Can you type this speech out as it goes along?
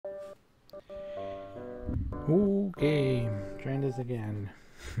Okay, trying this again.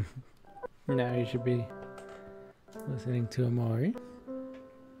 Now you should be listening to Omori.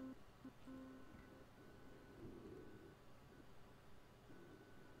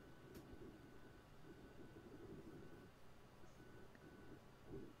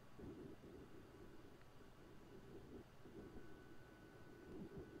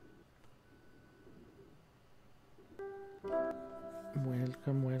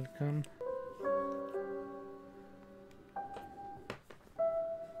 Welcome, welcome.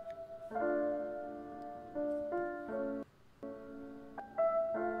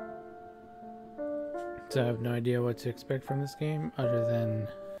 So I have no idea what to expect from this game other than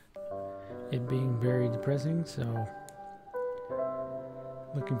it being very depressing, so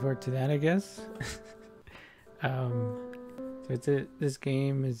looking forward to that, I guess. This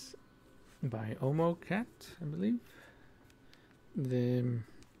game is by Omori, I believe.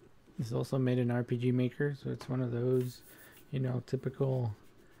 It's also made an RPG Maker, so it's one of those, typical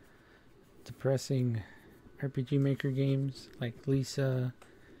depressing RPG Maker games like Lisa,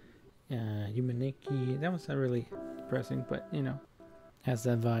 Yumaneki. That was not really depressing, but has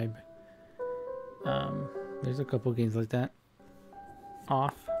that vibe. There's a couple games like that.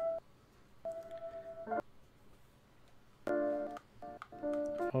 Off.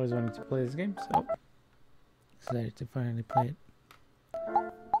 Always wanted to play this game, so excited to finally play it.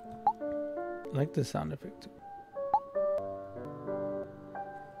 I like the sound effect too.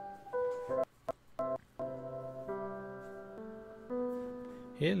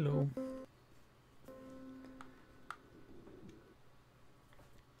 Hello.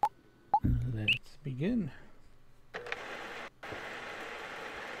 Let's begin.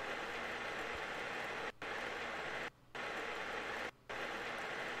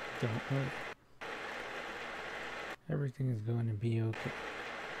 Don't worry. Everything is going to be okay.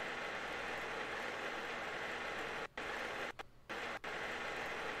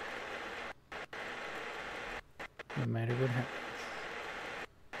 No matter what happens.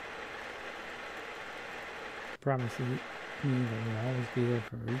 Promise you that we'll always be there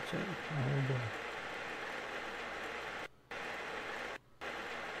for each other. Oh boy.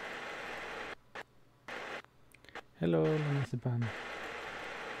 Hello, Namasapan.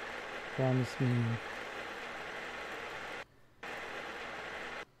 Promise me.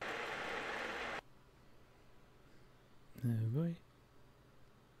 Oh boy.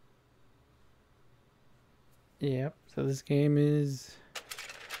 Yep, so this game is...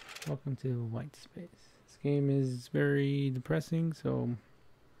 Welcome to White Space. This game is very depressing, so...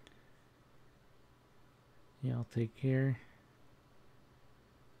 Yeah, I'll take care.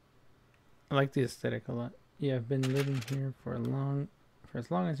 I like the aesthetic a lot. Yeah, I've been living here for as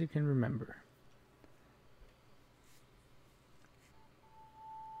long as you can remember.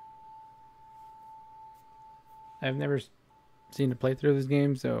 I've never seen a playthrough of this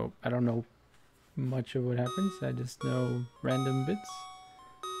game, so I don't know much of what happens. I just know random bits,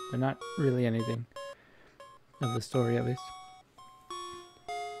 but not really anything of the story, at least.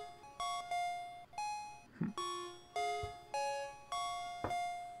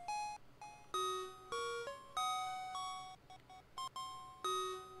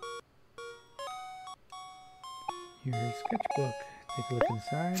 Here's a sketchbook. Take a look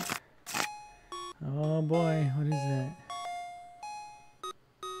inside. Oh boy, what is that?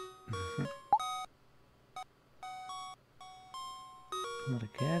 A lot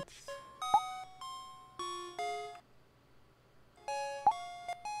of cats.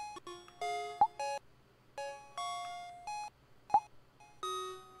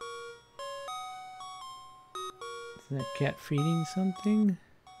 Is that cat feeding something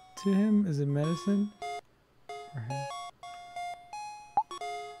to him? Is it medicine? For him?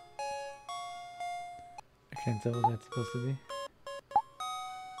 I can't tell what that's supposed to be.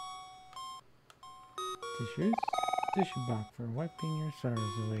 Tissues? Tissue box for wiping your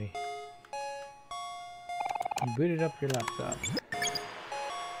sorrows away. You booted up your laptop.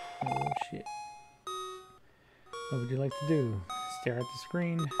 Oh shit. What would you like to do? Stare at the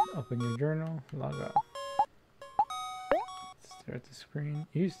screen, open your journal, log off. Stare at the screen.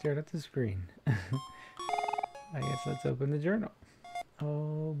 You stared at the screen. I guess let's open the journal.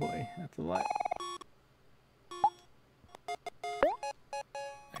 Oh boy, that's a lot.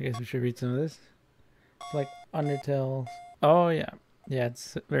 I guess we should read some of this. It's like Undertale. Oh yeah. Yeah,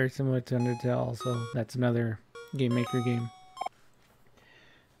 it's very similar to Undertale also. That's another Game Maker game.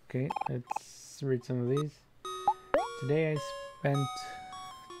 Okay, let's read some of these. Today I spent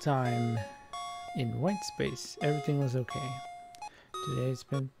time in white space. Everything was okay. Today I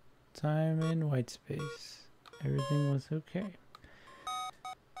spent time in white space. Everything was okay.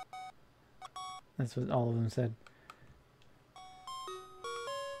 That's what all of them said.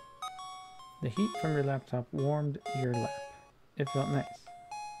 The heat from your laptop warmed your lap. It felt nice.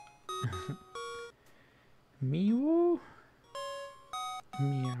 Meow.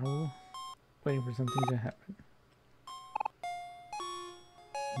 Meow. Waiting for something to happen.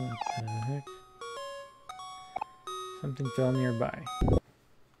 What the heck? Something fell nearby.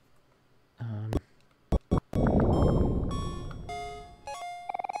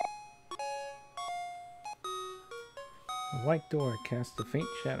 A white door cast a faint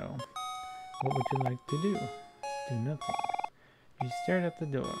shadow. What would you like to do? Do nothing. You stared at the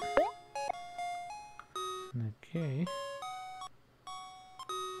door. Okay.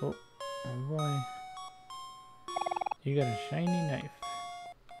 Oh boy. You got a shiny knife.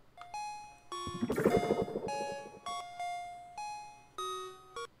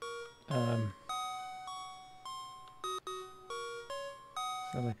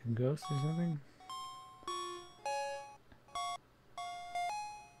 Is that like a ghost or something?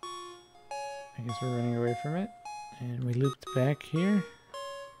 I guess we're running away from it. And we looped back here.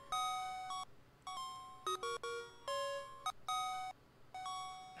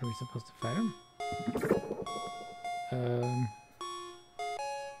 Are we supposed to fight him?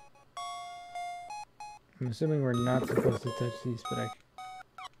 I'm assuming we're not supposed to touch these, but I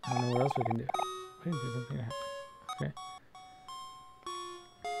don't know what else we can do. Waiting for something to happen. Okay.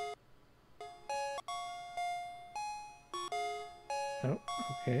 Oh,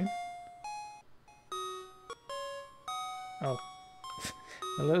 okay. Oh.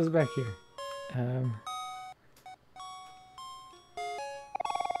 Hello's back here.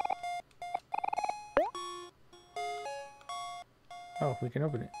 Oh, we can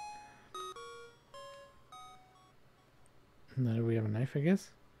open it. Now do we have a knife, I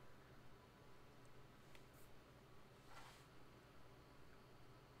guess?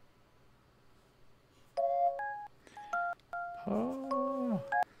 Oh,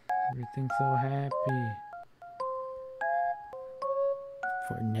 everything's so happy.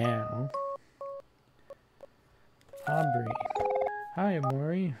 For now. Aubrey. Hi,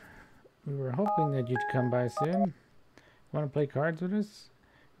 Omori. We were hoping that you'd come by soon. Want to play cards with us?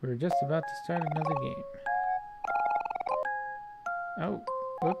 We're just about to start another game. Oh,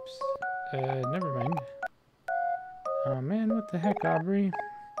 whoops. Never mind. Oh man, what the heck, Aubrey?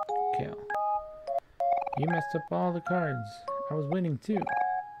 Kel. You messed up all the cards. I was winning too.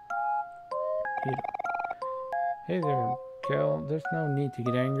 Hey there, Kel. There's no need to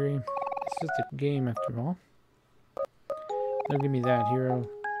get angry. It's just a game after all. Don't give me that, hero.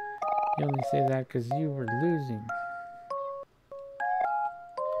 You only say that because you were losing.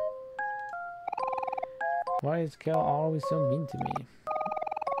 Why is Kel always so mean to me?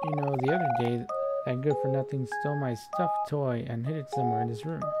 You know, the other day, that good-for-nothing stole my stuffed toy and hid it somewhere in his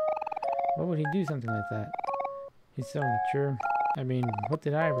room. Why would he do something like that? He's so mature. I mean, what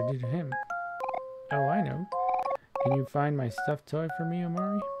did I ever do to him? Oh, I know. Can you find my stuffed toy for me,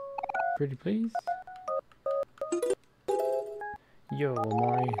 Omori? Pretty please? Yo,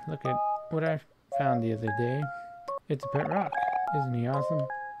 Omori, look at what I found the other day. It's a pet rock. Isn't he awesome?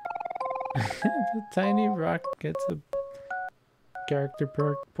 The tiny rock gets a character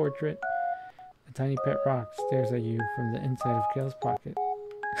portrait. A tiny pet rock stares at you from the inside of Kel's pocket.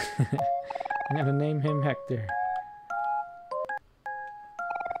 I'm gonna name him Hector.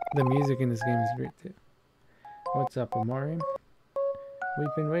 The music in this game is great too. What's up, Omori?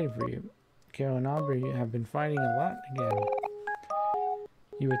 We've been waiting for you. Kel and Aubrey have been fighting a lot again.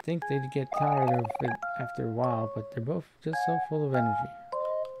 You would think they'd get tired of it after a while, but they're both just so full of energy.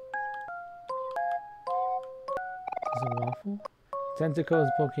 Is it a waffle? Tentacles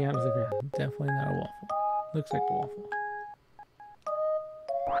poking out of the ground. Definitely not a waffle. Looks like a waffle.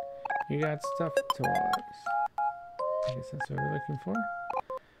 You got stuffed toys. I guess that's what we're looking for.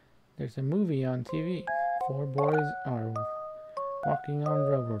 There's a movie on TV. 4 boys are walking on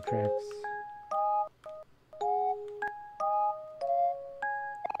railroad tracks.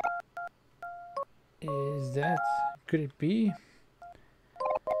 Is that... could it be?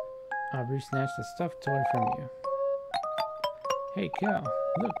 Aubrey snatched a stuffed toy from you. Hey, Kel,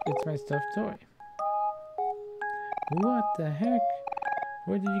 look, it's my stuffed toy. What the heck?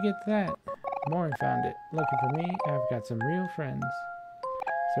 Where did you get that? Maury found it. Looking for me? I've got some real friends.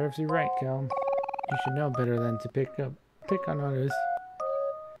 Serves you right, Kel. You should know better than to pick on others.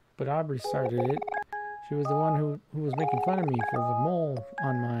 But Aubrey started it. She was the one who was making fun of me for the mole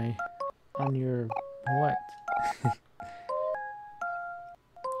on your what?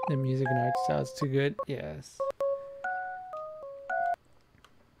 The music and art sounds too good. Yes.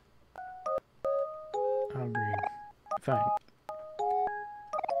 Aubrey. Fine.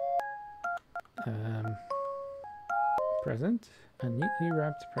 Present. A neatly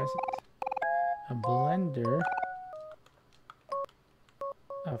wrapped present. A blender.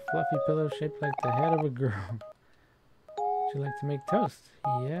 A fluffy pillow shaped like the head of a girl. Would you like to make toast?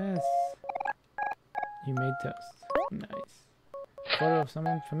 Yes. You made toast. Nice. Photo of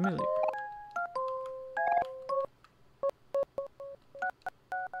someone familiar.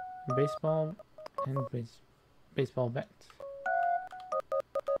 Baseball and baseball bat.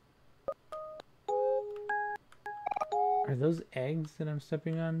 Are those eggs that I'm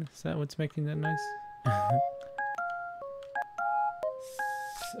stepping on? Is that what's making that noise?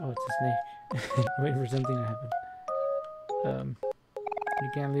 Oh, it's a snake. Wait for something to happen. You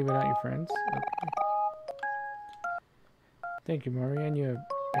can't leave without your friends. Okay. Thank you, Omori. I knew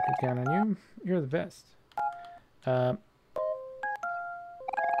I could count on you. You're the best. Hey,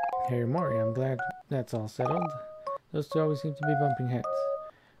 Omori, I'm glad that's all settled. Those two always seem to be bumping heads.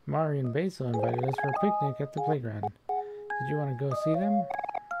 Mari and Basil invited us for a picnic at the playground. Did you want to go see them?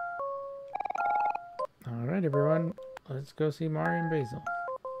 Alright, everyone. Let's go see Mari and Basil.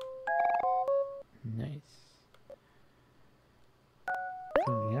 Nice.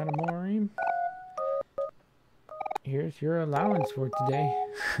 Coming out of Omori. Here's your allowance for today.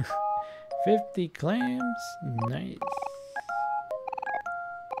 50 clams. Nice.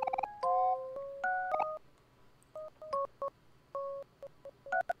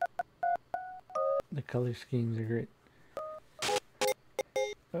 The color schemes are great.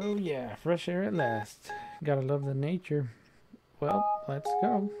 Oh yeah, fresh air at last. Gotta love the nature. Well, let's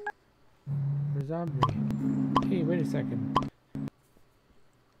go. Where's Aubrey? Hey, wait a second.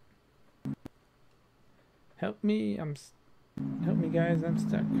 Help me, help me guys, I'm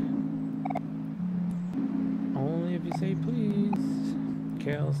stuck. Only if you say please.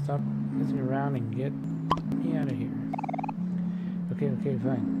 Kel, stop messing around and get me out of here. Okay,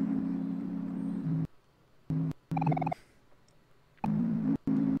 fine.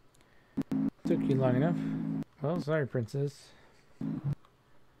 Took you long enough. Well, sorry, princess.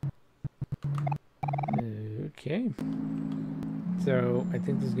 Okay. So, I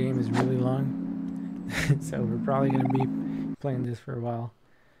think this game is really long. So, we're probably going to be playing this for a while.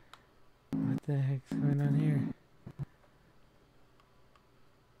 What the heck's going on here?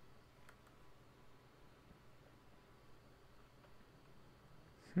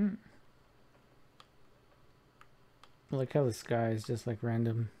 I like how the sky is just like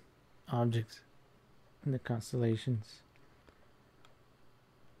random objects in the constellations.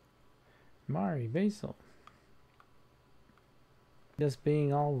 Mari, Basil. Just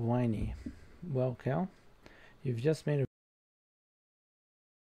being all whiny. Well, Cal, you've just made a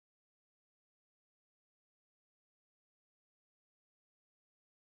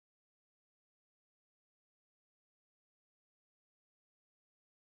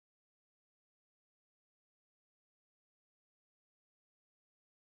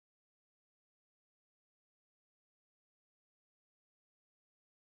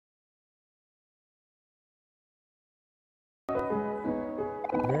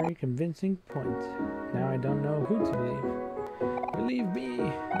very convincing point. Now I don't know who to believe. Believe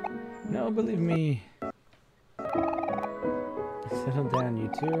me! No, believe me! Settle down, you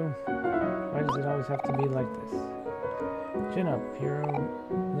two. Why does it always have to be like this? Chin up, hero.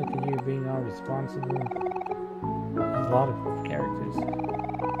 Look at you being all responsible. There's a lot of characters to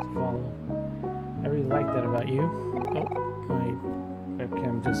follow. I really like that about you. Oh, my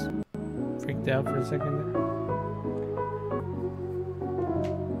webcam just freaked out for a second there.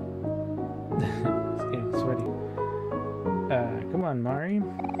 It's getting sweaty. Come on, Mari.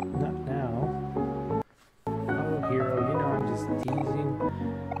 Not now. Oh, hero, you know I'm just teasing.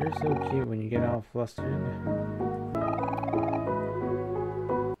 You're so cute when you get all flustered.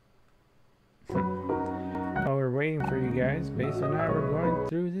 While we're waiting for you guys, Basil and I were going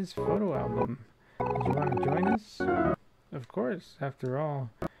through this photo album. Did you want to join us? Of course. After all,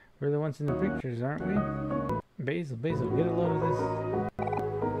 we're the ones in the pictures, aren't we? Basil, get a load of this.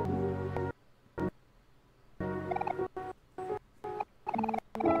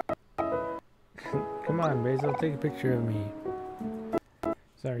 Come on, Basil, take a picture of me.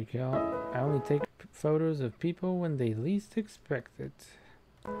 Sorry, Cal. I only take photos of people when they least expect it.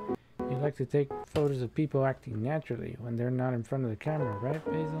 You like to take photos of people acting naturally when they're not in front of the camera, right,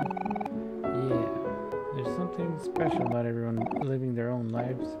 Basil? Yeah. There's something special about everyone living their own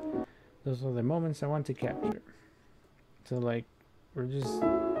lives. Those are the moments I want to capture. So, like, we're just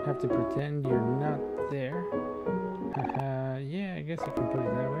have to pretend you're not there. Haha, yeah, I guess I can put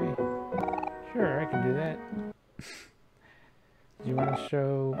it that way. Sure, I can do that. Do you want to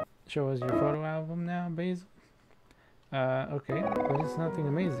show us your photo album now, Basil? Okay, but it's nothing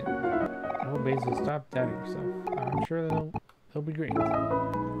amazing. Oh, Basil, stop doubting yourself. I'm sure they'll be great.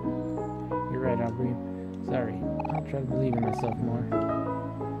 You're right, Aubrey. Sorry, I'll try to believe in myself more.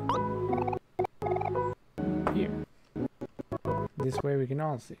 Here. This way we can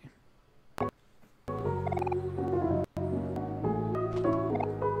all see. Oh,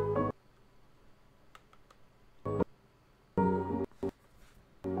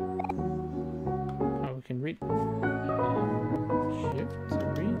 we can read. Shift to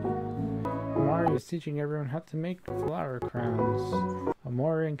read. Omori is teaching everyone how to make flower crowns.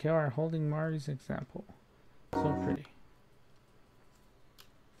 Omori and Kel are holding Mari's example. So pretty.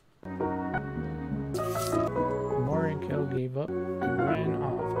 Omori and Kel gave up and ran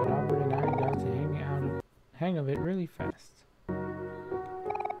off, but Aubrey and I got to hang of it really fast.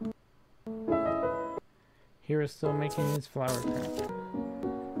 Hero's still making his flower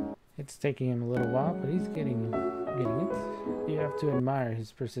crown. It's taking him a little while, but he's getting it. You have to admire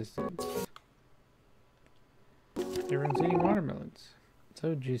his persistence. Everyone's eating watermelons.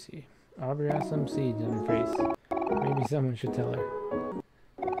 So juicy. Aubrey has some seeds on her face. Maybe someone should tell her.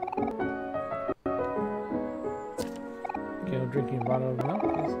 Gail drinking a bottle of milk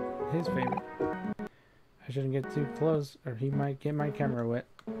is his favorite. I shouldn't get too close or he might get my camera wet.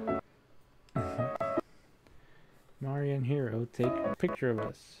 Mari and Hero take a picture of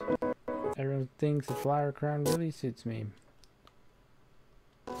us. Everyone thinks the flower crown really suits me.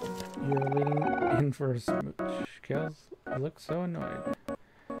 You're leaning in for a smooch. Kels looks so annoyed.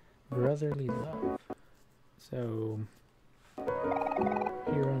 Brotherly love. So,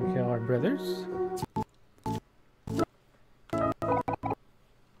 Hero and Kel are brothers.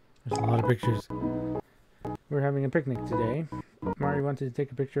 There's a lot of pictures. We're having a picnic today. Mari wanted to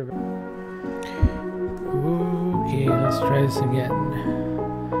take a picture of it. Okay, let's try this again.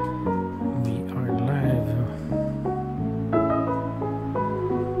 We are live.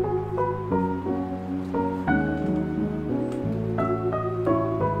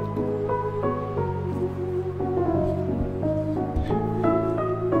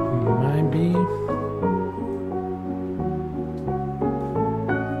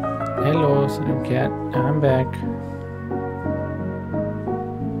 Hello, Slim Cat. I'm back.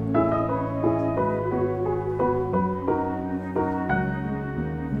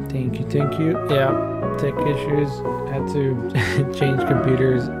 Thank you. Yeah, tech issues. Had to change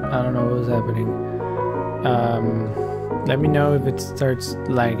computers. I don't know what was happening. Let me know if it starts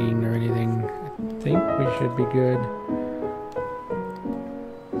lagging or anything. I think we should be good.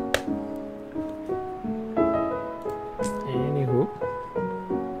 Anywho.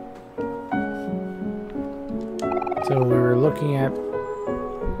 So we were looking at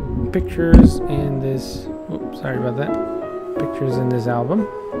pictures in this. Oops, sorry about that. Pictures in this album.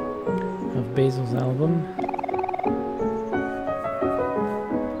 Of Basil's album.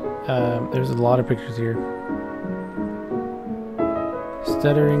 There's a lot of pictures here.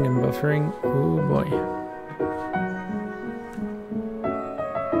 Stuttering and buffering. Oh boy.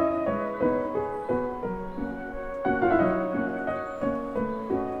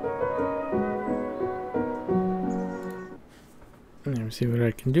 Let me see what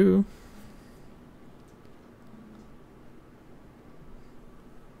I can do.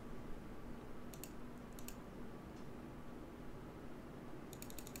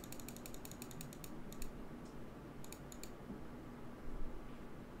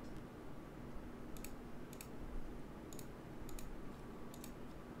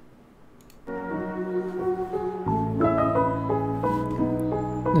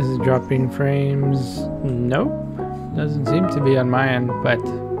 This is dropping frames. Nope. Doesn't seem to be on my end, but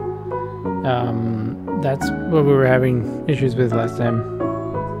that's what we were having issues with last time.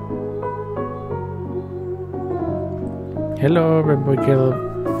 Hello, Red Boy Caleb.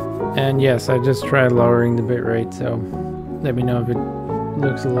 And yes, I just tried lowering the bitrate, so let me know if it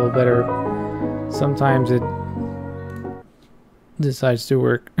looks a little better. Sometimes it decides to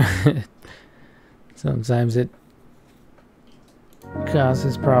work. Sometimes it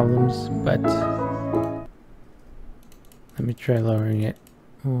causes problems, but let me try lowering it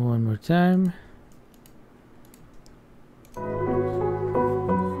one more time.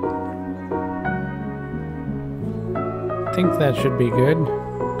 I think that should be good.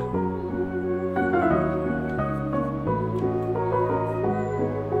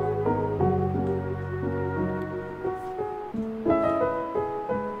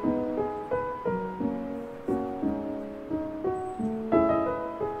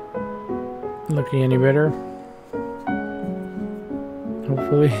 Looking any better?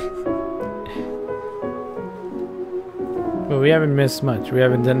 Hopefully. But we haven't missed much. We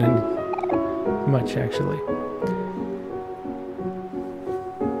haven't done any much actually.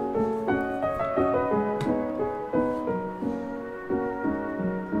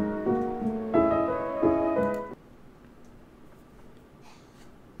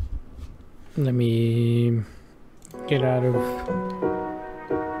 Let me get out of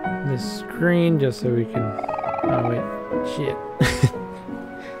this screen just so we can... Oh wait, shit.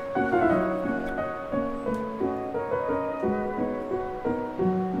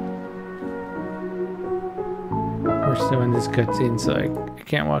 We're still in this cutscene, so I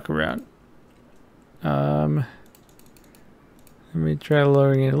can't walk around. Let me try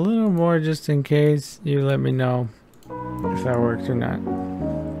lowering it a little more just in case. You let me know if that works or not.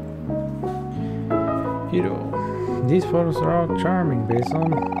 Beautiful. These photos are all charming, Basil.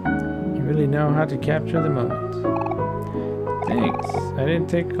 You really know how to capture the moment. Thanks. I didn't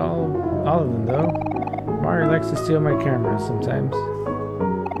take all of them though. Mari likes to steal my camera sometimes.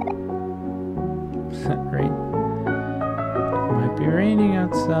 Rain. Might be raining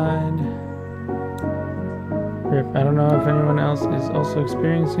outside. Rip. I don't know if anyone else is also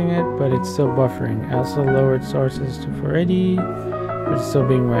experiencing it, but it's still buffering. I also lowered sources to 480, but it's still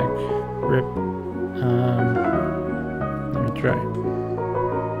being whacked. Rip. Let me try.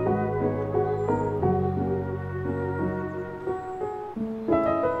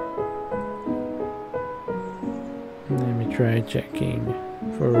 Let me try checking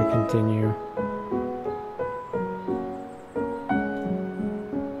before we continue.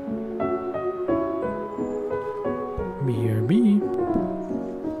 BRB.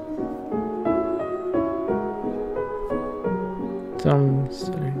 Some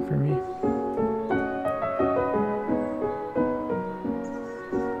studying for me.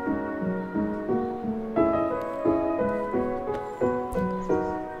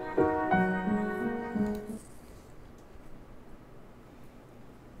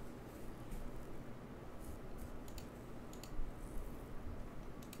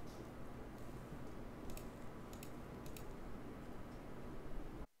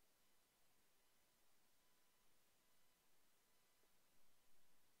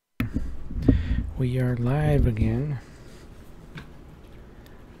 We are live again.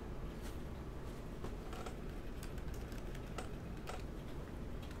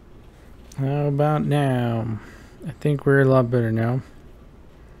 How about now? I think we're a lot better now.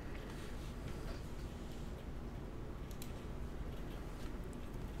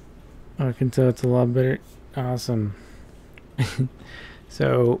 Oh, I can tell it's a lot better. Awesome.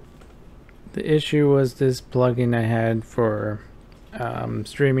 So the issue was this plugin I had for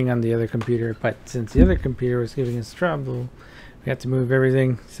streaming on the other computer, but since the other computer was giving us trouble, we had to move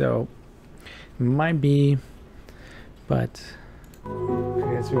everything, so it might be, but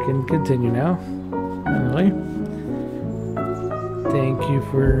I guess we can continue now. Anyway, thank you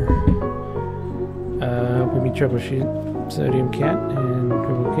for helping me troubleshoot Sodium Cat and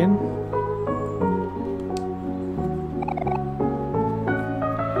Dribble Kid.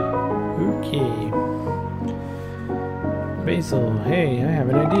 Okay. Basil, hey, I have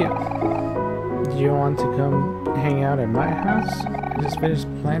an idea. Do you want to come hang out at my house? I just finished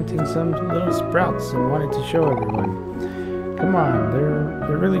planting some little sprouts and wanted to show everyone. Come on,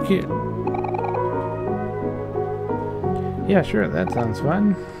 they're really cute. Yeah, sure, that sounds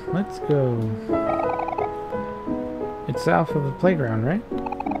fun. Let's go. It's south of the playground, right?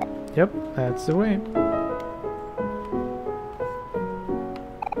 Yep, that's the way.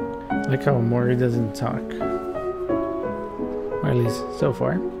 I like how Omori doesn't talk. Or at least so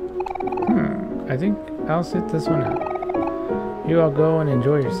far. I think I'll sit this one out. You all go and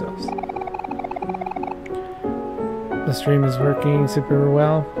enjoy yourselves. The stream is working super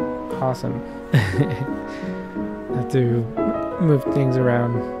well. Awesome. Have to move things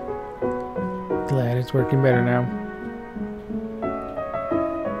around. Glad it's working better now.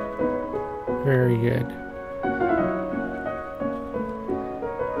 Very good.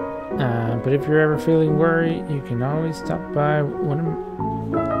 But if you're ever feeling worried, you can always stop by one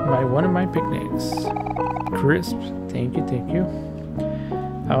of my picnics. Crisp, thank you.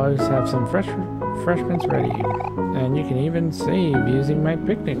 I always have some refreshments ready, and you can even save using my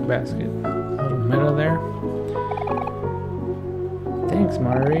picnic basket. A little medal there. Thanks,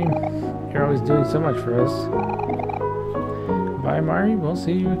 Mari. You're always doing so much for us. Bye, Mari. We'll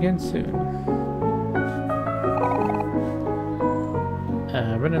see you again soon.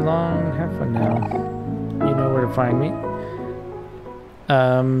 Run along, have fun now. You know where to find me.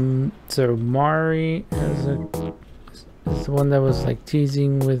 So Mari is the one that was like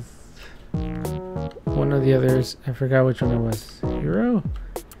teasing with one of the others. I forgot which one it was. Hero?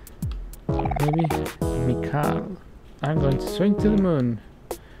 Maybe? Mikal. I'm going to swing to the moon.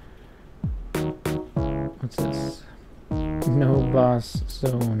 What's this? No boss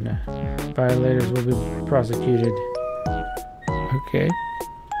zone. Violators will be prosecuted. Okay.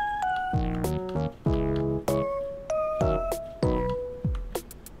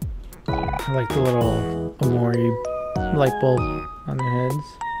 I like the little Omori light bulb on their heads.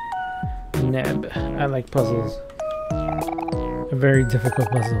 Neb. I like puzzles. A very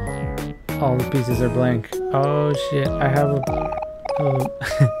difficult puzzle. All the pieces are blank. Oh shit! I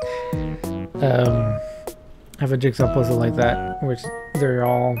have a jigsaw puzzle like that, which they're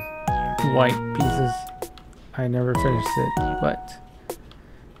all white pieces. I never finished it, but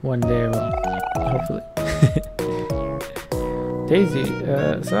one day I will, hopefully. Daisy,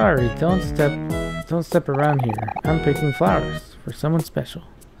 sorry, don't step around here. I'm picking flowers for someone special.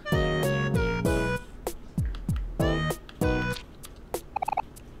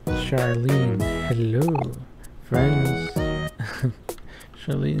 Charlene, hello, friends.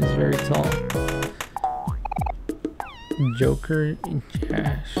 Charlene is very tall. Joker and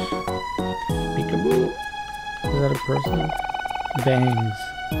Cash. Peekaboo. Is that a person? Bangs.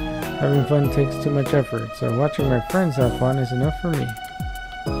 Having fun takes too much effort, so watching my friends have fun is enough for me.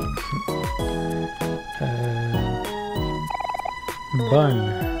 Bun.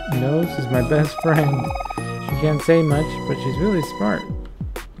 Nose is my best friend. She can't say much, but she's really smart.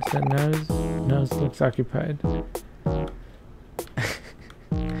 Is that Nose? Nose looks occupied.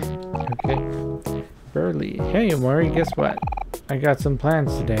 Okay. Burley. Hey, Omori, guess what? I got some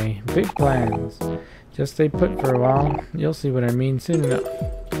plans today. Big plans. Just stay put for a while. You'll see what I mean soon enough.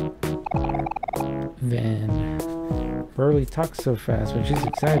 Then. Burley talks so fast when she's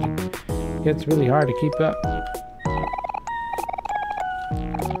excited. It gets really hard to keep up.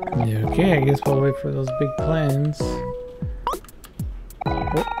 Okay, I guess we'll wait for those big plans.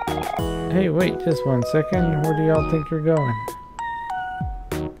 Oh. Hey, wait just 1 second. Where do y'all think you're going?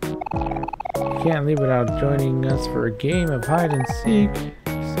 You can't leave without joining us for a game of hide and seek.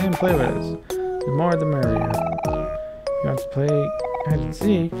 Stay and play with us. The more the merrier. You want to play hide and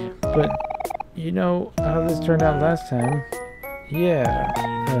seek, but you know how this turned out last time. Yeah.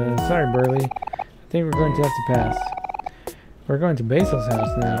 Sorry, Burley. I think we're going to have to pass. We're going to Basil's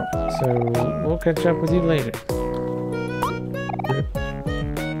house now, so we'll catch up with you later.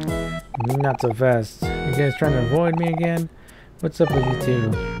 Not so fast. You guys trying to avoid me again? What's up with you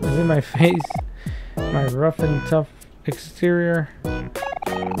two? Is it my face? My rough and tough exterior?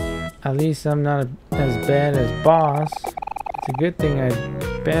 At least I'm not as bad as Boss. It's a good thing I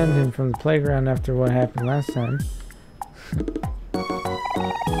banned him from the playground after what happened last time.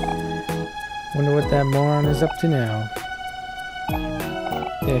 Wonder what that moron is up to now.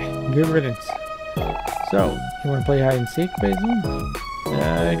 Yeah, good riddance. So, you want to play hide and seek, Basil?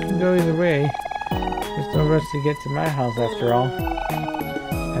 It can go either way. There's no rush to get to my house after all.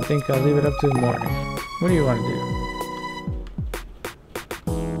 I think I'll leave it up to Omori. What do you want to do?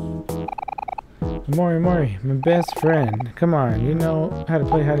 Omori, my best friend. Come on, you know how to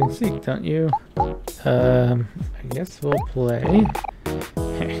play hide and seek, don't you? I guess we'll play.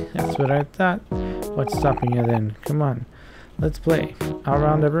 That's what I thought. What's stopping you then? Come on, let's play. I'll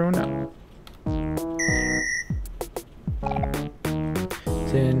round everyone up.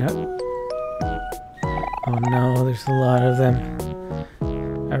 10. Oh no, there's a lot of them.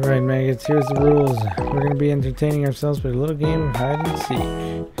 Alright, maggots, here's the rules. We're going to be entertaining ourselves with a little game of hide and seek.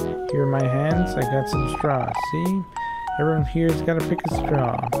 Here are my hands. I got some straws. See? Everyone here's got to pick a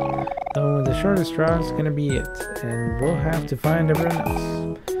straw. The one with the shortest straw is going to be it. And we'll have to find everyone else.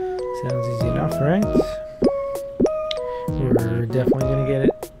 Sounds easy enough, right? We're definitely going to get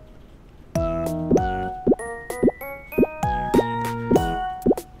it.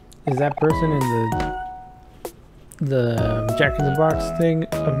 Is that person in the Jack in the Box thing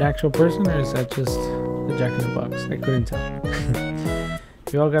an actual person, or is that just the Jack in the Box? I couldn't tell.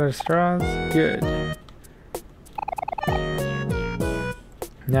 You all got our straws? Good.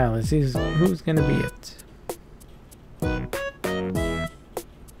 Now let's see who's gonna be it.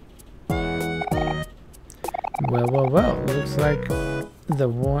 Well. Looks like the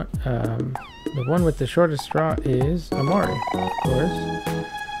one with the shortest straw is Omori, of course.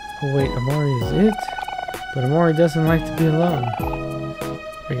 Oh wait, Omori is it? But Omori doesn't like to be alone.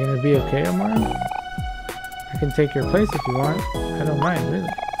 Are you gonna be okay, Omori? I can take your place if you want. I don't mind, really.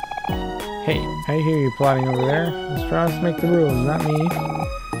 Hey, I hear you plotting over there. The straws make the rules, not me.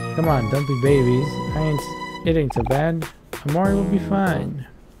 Come on, don't be babies. It ain't so bad. Omori will be fine.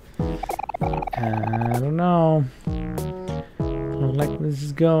 I don't know. I don't like where this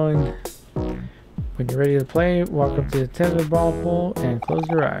is going. When you're ready to play, walk up to the tether ball pole and close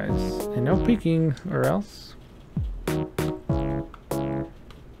your eyes. And no peeking, or else.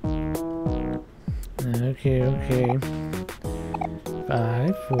 Okay.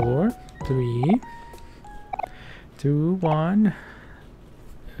 5, 4, 3, 2, 1.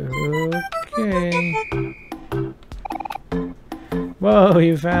 Okay. Whoa,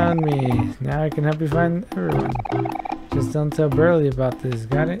 you found me. Now I can help you find everyone. Just don't tell Burley about this,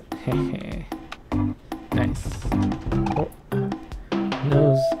 got it? Hehe. Nice. Oh.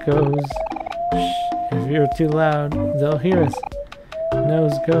 Nose goes. Shh. If you're too loud, they'll hear us.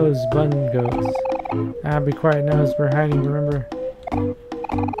 Nose goes, bun goes. Ah, be quiet, Nose. We're hiding, remember?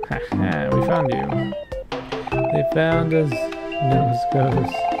 Haha, we found you. They found us. Nose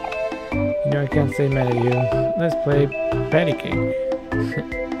goes. You know I can't stay mad at you. Let's play patty cake.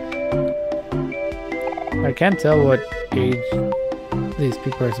 I can't tell what age these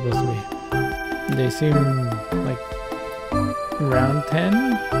people are supposed to be. They seem like around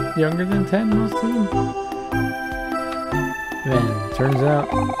 10? Younger than 10, most of them? Man, turns out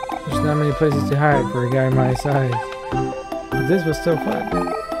there's not many places to hide for a guy my size. But this was still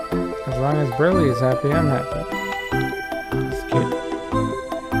fun. As long as Burley is happy, I'm happy. It's cute.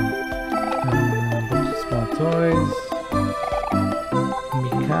 A bunch of small toys.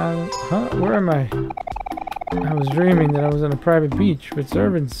 Mikal. Huh? Where am I? I was dreaming that I was on a private beach with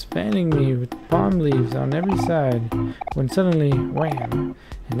servants fanning me with palm leaves on every side, when suddenly, wham!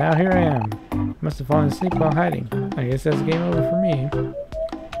 And now here I am. Must have fallen asleep while hiding. I guess that's game over for me.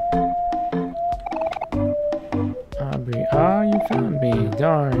 Aubrey, ah, you found me.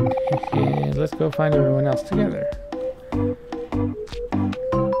 Darn. Let's go find everyone else together.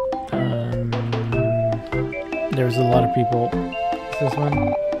 There's a lot of people. Is this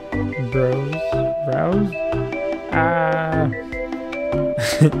one? Bros? Browse? Ah.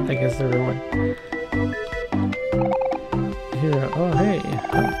 I guess everyone. Here. Oh, hey.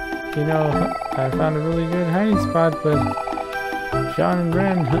 You know, I found a really good hiding spot, but Sean and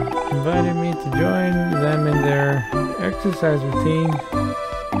Bren invited me to join them in their exercise routine.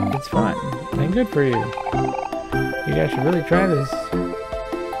 It's fun and good for you. You guys should really try this.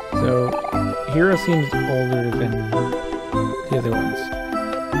 So, Hero seems older than the other ones.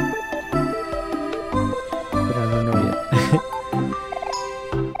 But I don't know yet.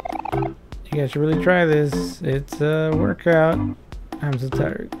 You guys should really try this. It's a workout. I'm so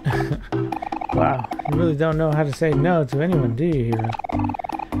tired. Wow, you really don't know how to say no to anyone, do you, Hero?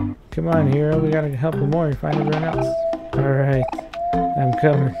 Come on, Hero, we gotta help Omori find everyone else. Alright, I'm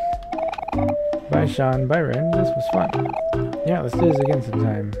coming. Bye, Sean. Bye, Ren. This was fun. Yeah, let's do this again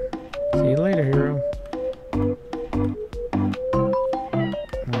sometime. See you later, Hero.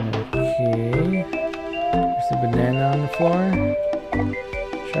 Okay. There's a banana on the floor.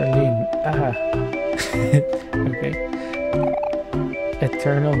 Charlene. Ah. Okay.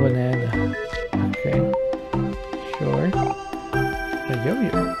 Eternal banana. Okay. Sure. A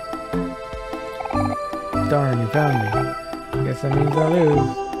yo-yo. Darn, you found me. Guess that means I lose.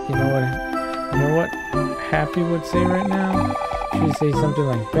 You know what Happy would say right now? She'd say something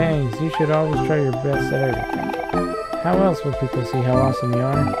like, Bangs, you should always try your best at everything. How else will people see how awesome you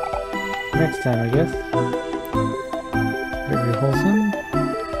are? Next time, I guess. Very wholesome.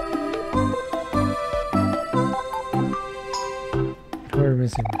 Who are we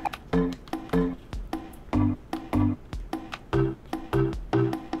missing?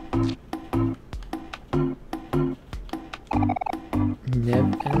 Neb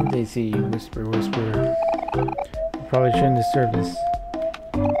and Daisy, whisper, whisper. Probably shouldn't disturb this.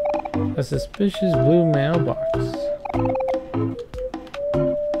 A suspicious blue mailbox.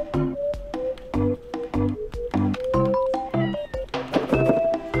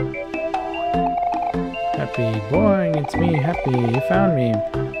 Happy, boing, it's me, Happy. You found me.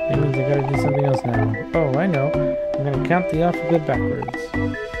 That means I gotta do something else now. Oh, I know. I'm gonna count the alphabet backwards.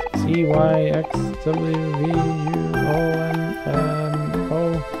 C, Y, X, W, V, U, O, M, O.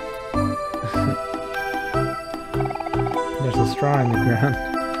 There's a straw in the ground.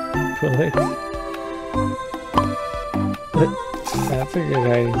 Pull it. That's a good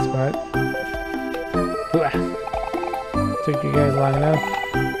hiding spot. Took you guys long enough.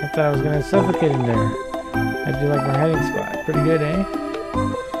 I thought I was gonna suffocate in there. I do like my hiding spot. Pretty good, eh?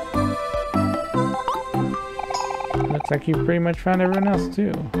 Looks like you pretty much found everyone else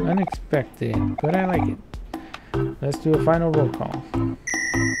too. Unexpected, but I like it. Let's do a final roll call.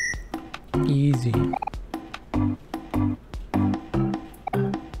 Easy.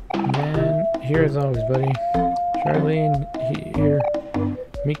 And here as always, buddy. Charlene, here.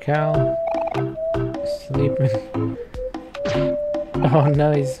 Mikal, sleeping. Oh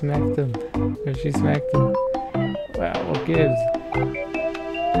no, he smacked him. Or she smacked him. Wow, what gives?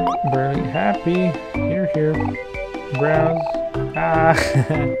 Burley, Happy. Here. Browse. Ah.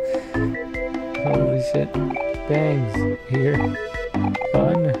 Holy shit. Bangs. Here.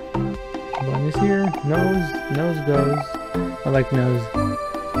 Bun. Bun is here. Nose goes. I like nose.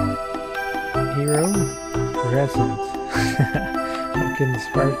 Hero. Crescent. Fucking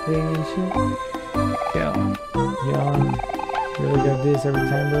sparkling and shit. Kel, yawn. Really got this every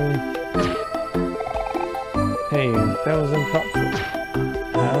time, Billy. Hey, that was uncalled for.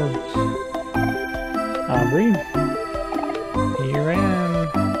 Ouch. Aubrey? Here I am.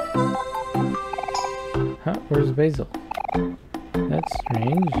 Huh, where's Basil? That's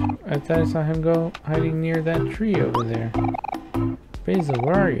strange. I thought I saw him go hiding near that tree over there. Basil,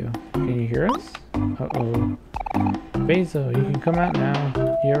 where are you? Can you hear us? Uh-oh. Basil, you can come out now.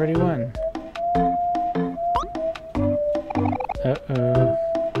 You already won. Uh-oh.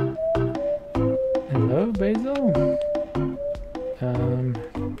 Hello, Basil?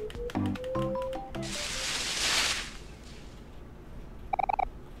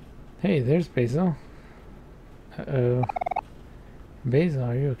 Hey, there's Basil. Uh-oh. Basil,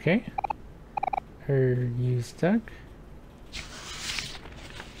 are you okay? Are you stuck?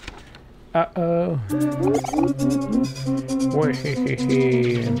 Uh-oh.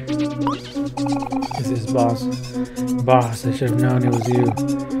 This is Boss. Boss, I should have known it was you.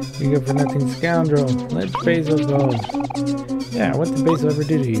 You good for nothing scoundrel. Let Basil go. Yeah, what did Basil ever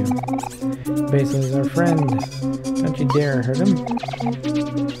do to you? Basil is our friend. Don't you dare hurt him.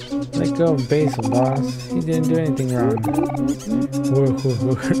 Let go of Basil, boss. He didn't do anything wrong. Whoa, whoa,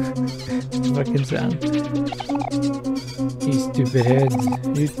 whoa. Fucking sound. You stupid heads.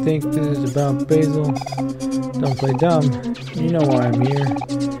 You think this is about Basil? Don't play dumb. You know why I'm here.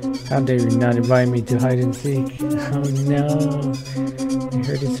 How dare you not invite me to hide and seek? Oh no. I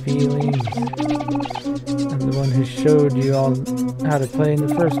hurt his feelings. I'm the one who showed you all how to play in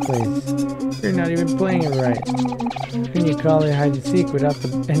the first place. You're not even playing it right. How can you call it hide and seek without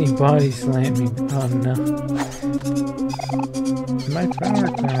any body slamming? Oh no. My flower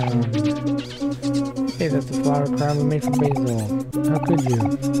crown. Hey, that's a flower crown we made for Basil. How could you?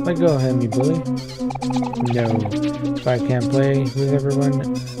 Let go of me, bully. No. If I can't play with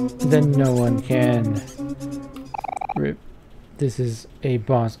everyone, then no one can. Rip. This is a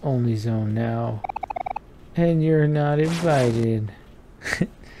boss-only zone now. And you're not invited.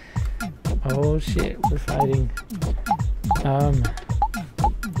 Oh shit, we're fighting.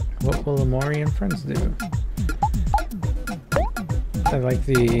 What will Omori and friends do? I like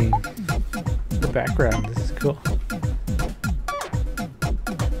the background, this is cool.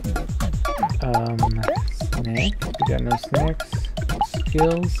 Snack, we got no snacks.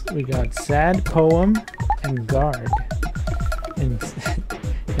 Skills, we got sad, poem, and guard. And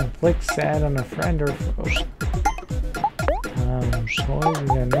inflict sad on a friend or foe. Toy, we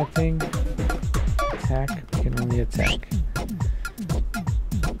got nothing. Attack, we can only attack.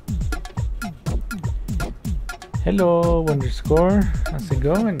 Hello, Wonderscore, how's it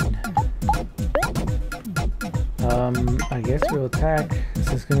going? I guess we'll attack.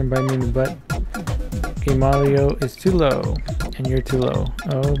 This is gonna bite me in the butt. Game audio is too low, and you're too low.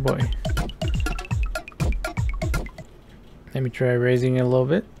 Oh boy. Let me try raising it a little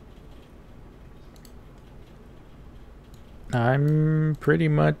bit. I'm pretty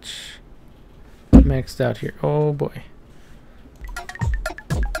much maxed out here. Oh boy.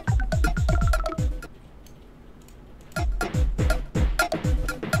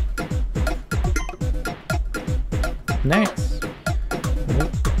 Nice. Well,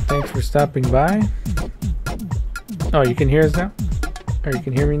 thanks for stopping by. Oh, you can hear us now? Or you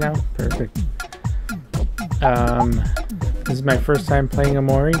can hear me now? Perfect. This is my first time playing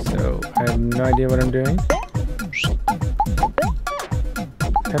Omori, so I have no idea what I'm doing.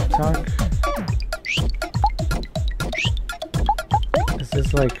 Pep talk. This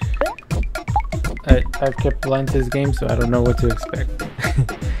is like... I've kept blind to this game, so I don't know what to expect.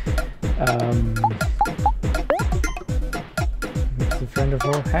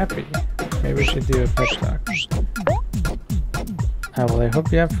 Wonderful, happy. Maybe we should do a pep talk. Well, I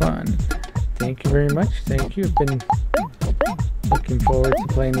hope you have fun. Thank you very much. Thank you. I've been looking forward to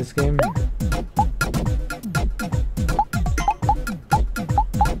playing this game.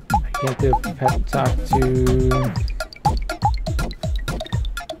 I can't do a pep talk to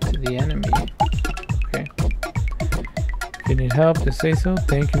the enemy. Okay. If you need help, just say so.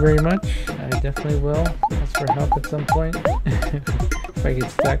 Thank you very much. I definitely will ask for help at some point. If I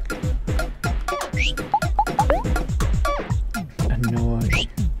get stuck. Annoying.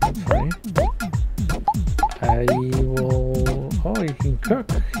 That's funny. I will... Oh, you can cook.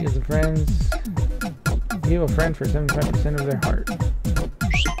 Heal the friends. Heal a friend for 75% of their heart.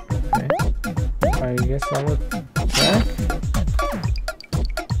 Okay. I guess I'll look back.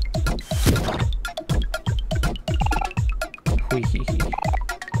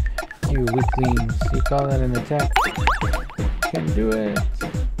 You weaklings. You call that an attack? Can do it.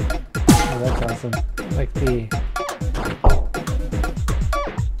 Oh, that's awesome. Like the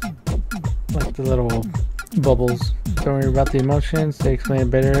the little bubbles. Don't worry about the emotions. They explain it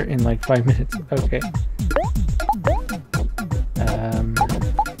better in like 5 minutes. Okay.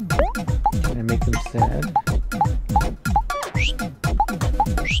 Can I make them sad?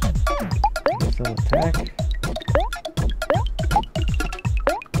 This little attack.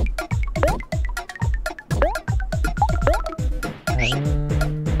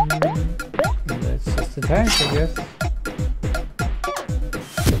 Let's just attack, I guess.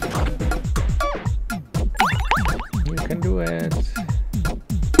 You can do it.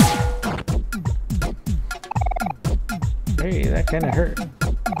 Hey, that kind of hurt.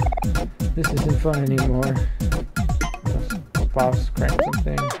 This isn't fun anymore. Boss cracked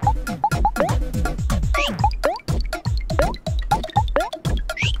something.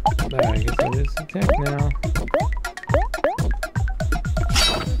 I guess I'll just attack now.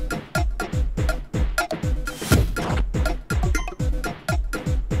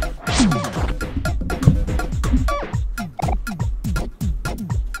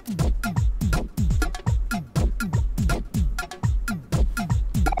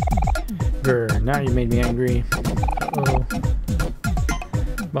 Grr, now you made me angry. Uh-oh.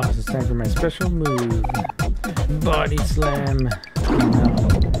 Boss, it's time for my special move. Body slam. No.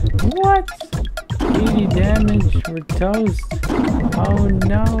 What? 80 damage. We're toast. Oh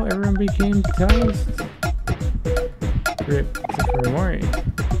no, everyone became toast. Rip, except for Omori.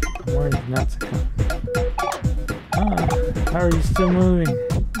 Omori did not succumb. Ah, how are you still moving?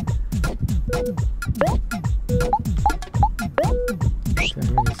 So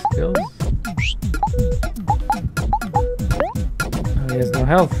many skills. Oh, he has no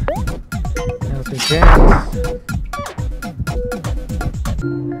health. Now's your chance.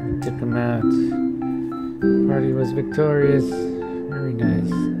 Took him out. Party was victorious. Very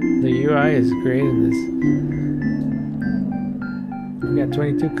nice. The UI is great in this. We got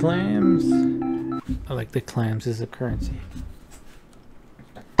 22 clams. I like the clams as a currency.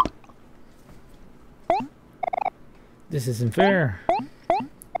 This isn't fair.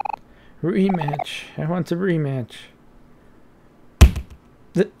 Rematch. I want a rematch.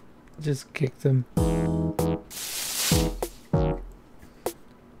 Just kicked him.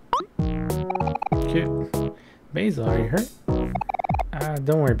 Cute. Basil, are you hurt?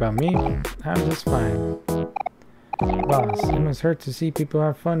 Don't worry about me. I'm just fine. Boss, it must hurt to see people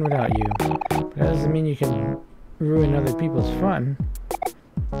have fun without you. But that doesn't mean you can ruin other people's fun.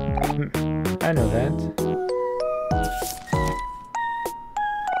 I know that.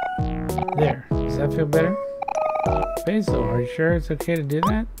 There. Does that feel better? Basil, are you sure it's okay to do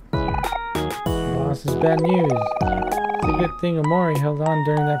that? Boss is bad news. It's a good thing Omori held on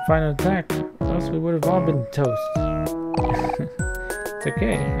during that final attack, or else we would have all been toast. It's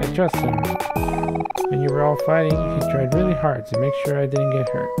okay, I trust him. When you were all fighting, he tried really hard to make sure I didn't get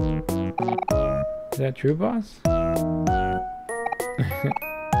hurt. Is that true, boss?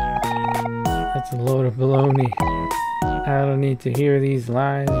 That's a load of baloney. I don't need to hear these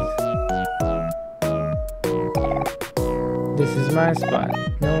lies. This is my spot.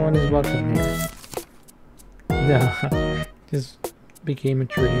 No one is welcome here. No, just became a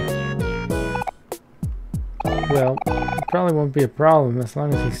tree. Well, it probably won't be a problem as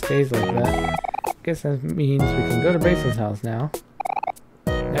long as he stays like that. I guess that means we can go to Basil's house now.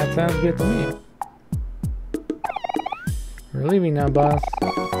 That sounds good to me. We're leaving now, boss.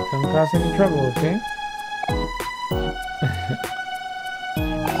 Don't cause any trouble, okay?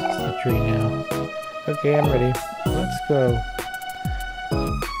 It's a tree now. Okay, I'm ready. Let's go.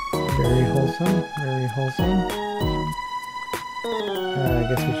 Very wholesome, very wholesome. I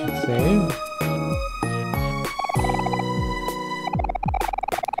guess we should save.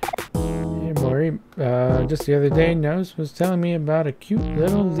 Hey, Mori. Just the other day, Nose was telling me about a cute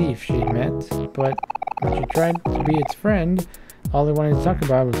little leaf she'd met, but when she tried to be its friend, all they wanted to talk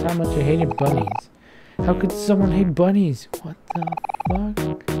about was how much I hated bunnies. How could someone hate bunnies? What the fuck?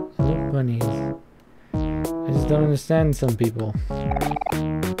 I love bunnies. I just don't understand some people.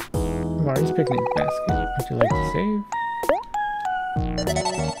 Mari's picnic basket. Would you like to save?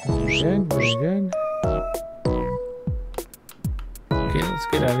 Very good, very good. Okay, let's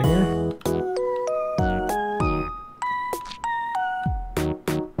get out of here.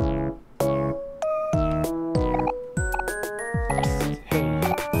 Hey.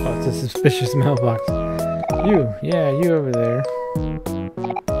 Oh, it's a suspicious mailbox. You, yeah, you over there.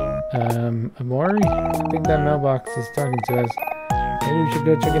 Omori? I think that mailbox is talking to us. Maybe we should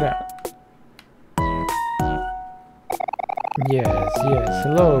go check it out. Yes, yes.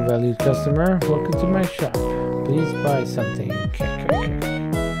 Hello, valued customer. Welcome to my shop. Please buy something.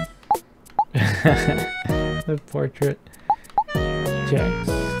 The portrait. Checks.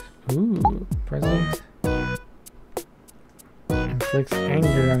 Ooh, present. Inflicts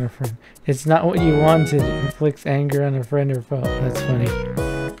anger on a friend. It's not what you wanted. Inflicts anger on a friend or foe. That's funny.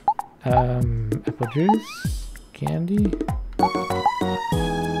 Apple juice. Candy.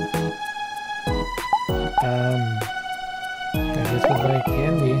 I guess we'll buy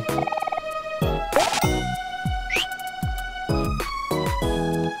candy.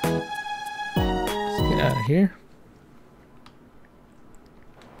 Let's get out of here.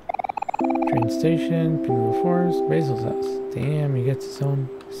 Train station, Pinwheel Forest, Basil's house. Damn, he gets his own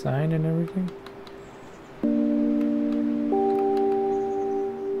sign and everything.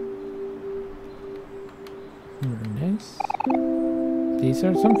 Very nice. These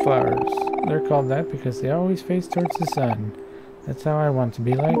are sunflowers. They're called that because they always face towards the sun. That's how I want to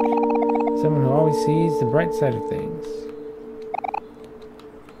be like. Someone who always sees the bright side of things.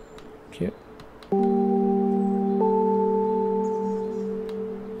 Cute.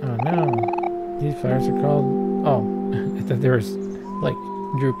 Oh no. These flowers are called... Oh, I thought they were like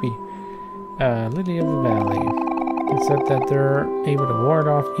droopy. Lily of the Valley. It said that they're able to ward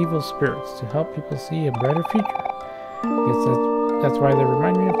off evil spirits to help people see a brighter future. I guess that's why they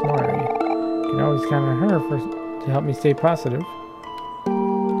remind me of Omori. You can always count on her to help me stay positive.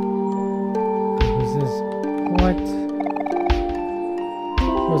 Who's this? What?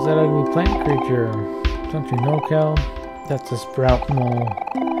 What's that ugly plant creature? Don't you know, Cal? That's a sprout mole.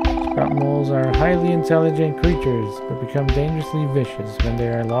 Sprout moles are highly intelligent creatures, but become dangerously vicious when they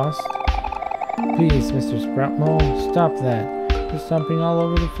are lost. Please, Mr. Sprout Mole, stop that. You're stomping all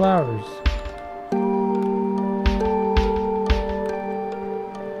over the flowers.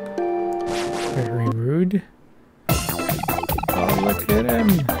 Very rude. Oh, look at him!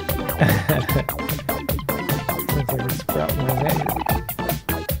 Looks like a Sprout Mole's angry.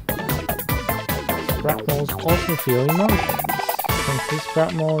 Sprout moles also feel emotions. Since this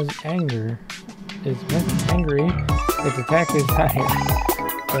Sprout Mole's angry, its attack is higher.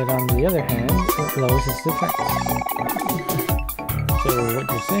 But on the other hand, it lowers its defense. So what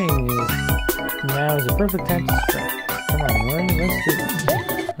you're saying is, now is the perfect time to strike. Come on, Omori, let's do this.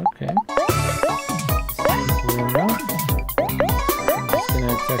 Okay. Simple enough. I'm just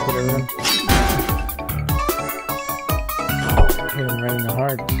gonna attack whatever. Hit him right in the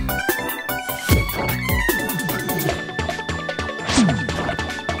heart.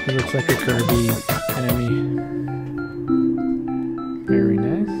 He looks like a Kirby enemy. Very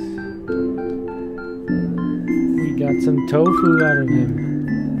nice. We got some tofu out of him.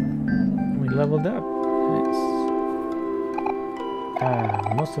 We leveled up. Nice.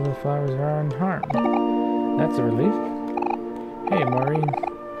 Ah, most of the flowers are unharmed. That's a relief. Hey, Omori.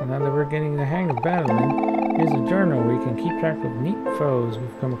 Now that we're getting the hang of battling, here's a journal where you can keep track of neat foes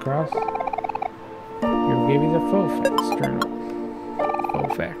we've come across. Here we gave you the Foe Facts journal. Foe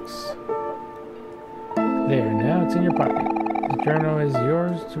Facts. There, now it's in your pocket. The journal is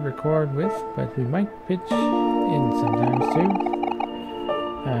yours to record with, but we might pitch in sometimes too.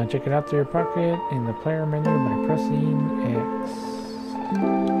 Check it out through your pocket in the player menu by pressing X. Or,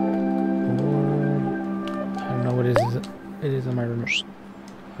 I don't know what it is on my remote.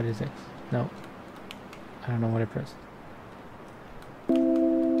 What is X? No. I don't know what I pressed.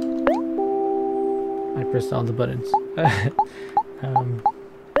 I pressed all the buttons.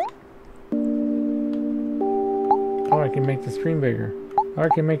 Oh, I can make the screen bigger. Or I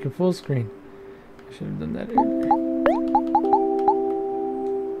can make it full screen. I should have done that earlier.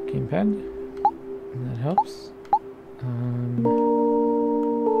 Gamepad. And that helps.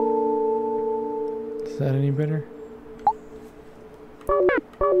 Is that any better?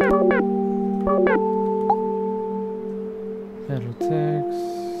 Battle text.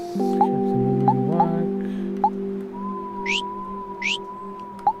 Captain Moving Walk.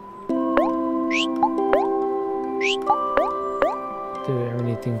 Do we have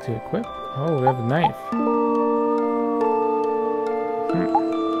anything to equip? Oh, we have a knife.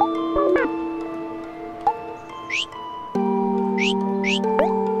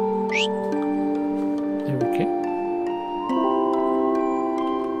 Okay.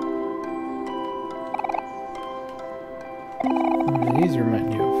 What do these remind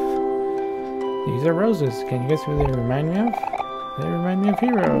you of? These are roses. Can you guess who they remind me of? They remind me of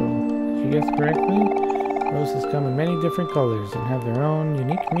Hero. If you guessed correctly, roses come in many different colors and have their own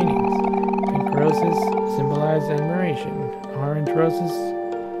unique meanings. Pink roses symbolize admiration. Orange roses,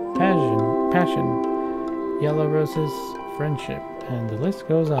 passion. Yellow roses, friendship. And the list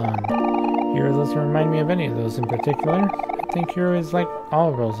goes on. Hero doesn't remind me of any of those in particular. I think Hero is like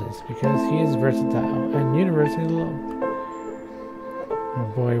all roses because he is versatile and universally loved. Oh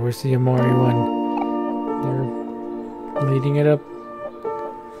boy, where's the Omori one? They're leading it up.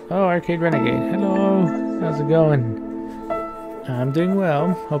 Oh, Arcade Renegade. Hello. How's it going? I'm doing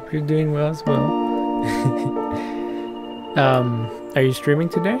well. Hope you're doing well as well. Are you streaming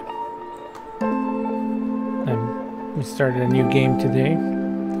today? We started a new game today.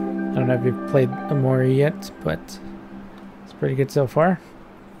 I don't know if you've played Omori yet, but it's pretty good so far.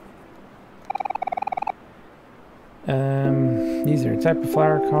 These are a type of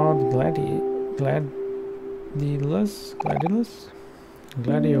flower called Gladiolus?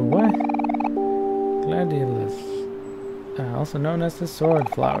 Gladio what? Gladiolus. Also known as the sword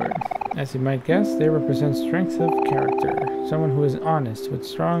flower. As you might guess, they represent strength of character. Someone who is honest with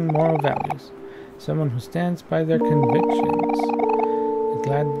strong moral values. Someone who stands by their convictions.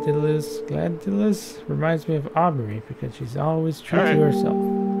 Gladiolus reminds me of Omori because she's always true to herself.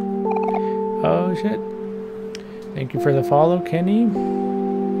 Oh shit. Thank you for the follow, Kenny.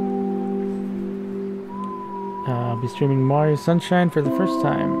 I'll be streaming Mario Sunshine for the first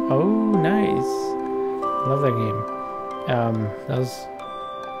time. Oh, nice. Love that game. That was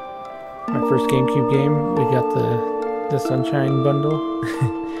my first GameCube game. We got the Sunshine bundle.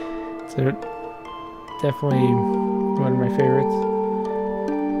 So definitely one of my favorites.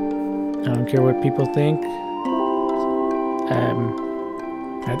 I don't care what people think.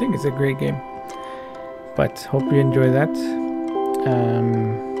 I think it's a great game. But hope you enjoy that.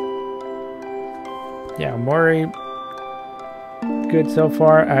 Yeah, Omori, good so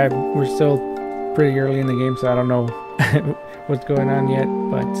far. We're still pretty early in the game, so I don't know what's going on yet,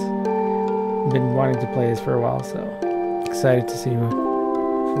 but I've been wanting to play this for a while, so excited to see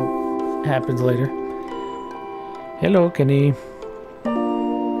what happens later. Hello, Kenny.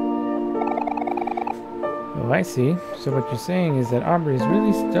 Oh, I see. So what you're saying is that Aubrey is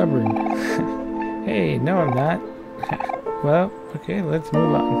really stubborn. Hey, no I'm not. Well, okay, let's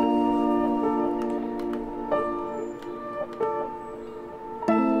move on.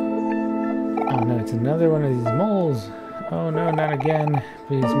 Oh no, it's another one of these moles. Oh no, not again.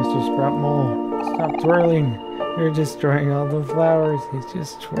 Please, Mr. Sprout Mole, stop twirling. You're destroying all the flowers. He's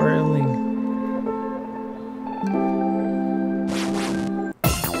just twirling.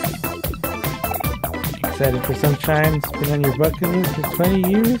 Excited for Sunshine? It's been on your bucket list for 20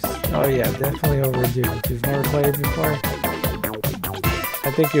 years? Oh yeah, definitely overdue. If you've never played it before,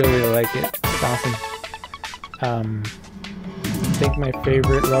 I think you'll really like it. It's awesome. I think my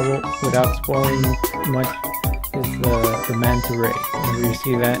favorite level, without spoiling much, is the Manta Ray. Whenever you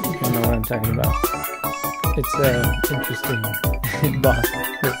see that, you'll know what I'm talking about. It's an interesting boss,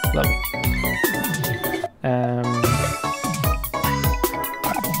 this level.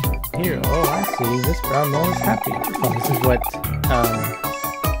 Here, oh I see, this brown mole is happy. Oh, this is what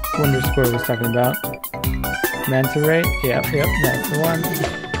Wonderscore was talking about. Manta Ray, yep, that's the one.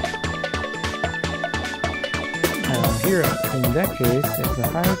 Hero, in that case, there's a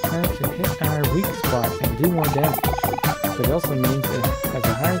higher chance to hit our weak spot and do more damage. But it also means it has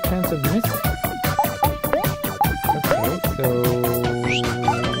a higher chance of missing. Okay, so...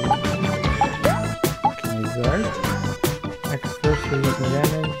 Can we guard? X first releasing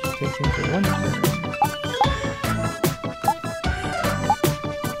damage, taking for 1 turn.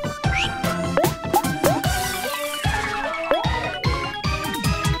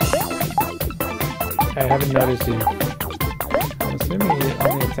 I haven't noticed you. I'm assuming it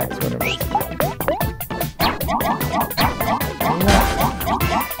only attacks whatever.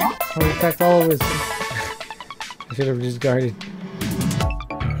 Oh, he attacked all of us. I should have just guarded.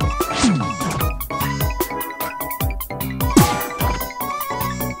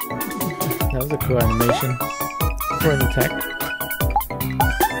 That was a cool animation for an attack.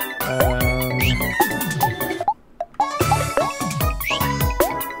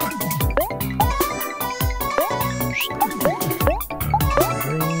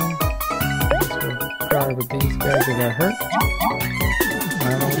 With these guys that got hurt. I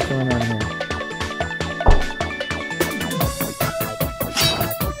don't know what's going on here.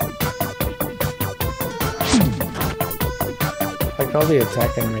 Like all the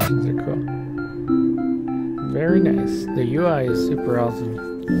attack animations are cool. Very nice. The UI is super awesome.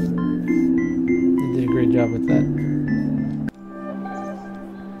 They did a great job with that.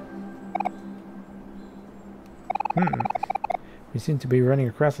 We seem to be running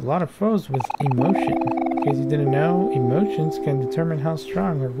across a lot of foes with emotion. In case you didn't know, emotions can determine how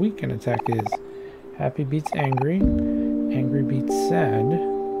strong or weak an attack is. Happy beats angry. Angry beats sad.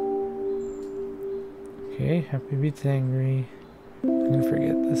 Okay, happy beats angry. I'm gonna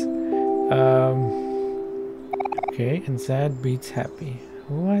forget this. Okay, and sad beats happy.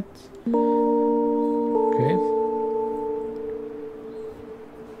 What? Okay.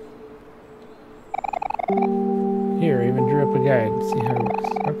 Here, I even drew up a guide to see how it works.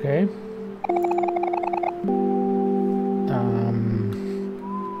 Okay.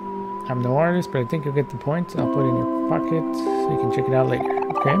 I'm no artist, but I think you'll get the point. I'll put it in your pocket so you can check it out later.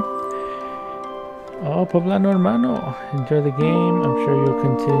 Okay? Oh, Poblano Hermano. Enjoy the game. I'm sure you'll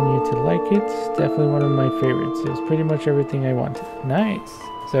continue to like it. It's definitely one of my favorites. It was pretty much everything I wanted. Nice.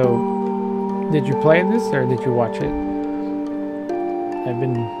 So, did you play this or did you watch it?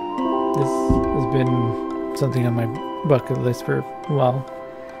 This has been something on my bucket list for a while.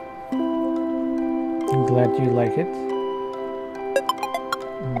 I'm glad you like it.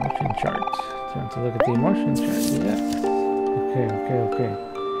 Emotion chart. Do you want to look at the emotion chart? Yes. Okay.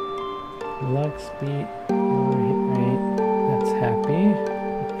 Luck, speed, lower hit rate. That's happy.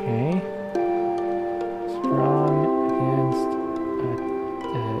 Okay. Strong against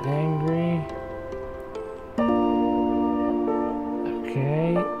angry. Okay.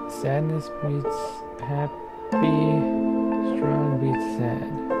 Sadness beats happy. Strong beats sad.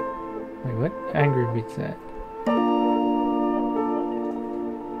 Wait, what? Angry beats sad.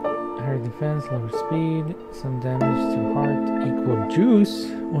 Higher defense, lower speed, some damage to heart, equal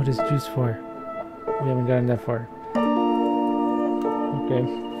juice. What is juice for? We haven't gotten that far. Okay.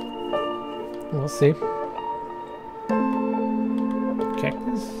 We'll see.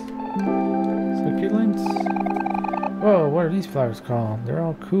 Cactus? Succulents? Whoa, what are these flowers called? They're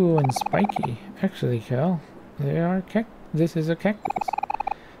all cool and spiky. Actually, Kel, this is a cactus.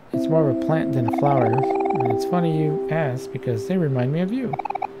 It's more of a plant than a flower. And it's funny you ask because they remind me of you.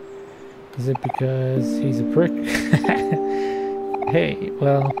 Is it because he's a prick? Hey,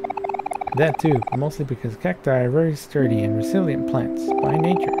 well, that too, but mostly because cacti are very sturdy and resilient plants by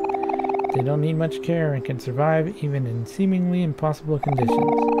nature. They don't need much care and can survive even in seemingly impossible conditions.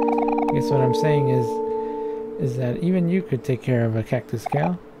 I guess what I'm saying is that even you could take care of a cactus,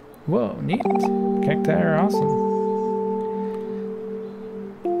 Cal. Whoa, neat. Cacti are awesome.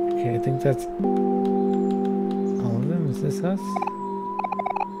 Okay, I think that's all of them. Is this us?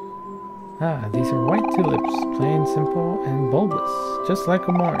 Ah, these are white tulips, plain, simple, and bulbous, just like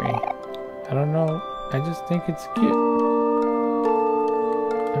Omori. I don't know, I just think it's cute.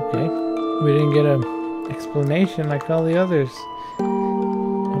 Okay, we didn't get an explanation like all the others.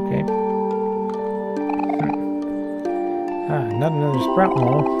 Okay. Ah, not another sprout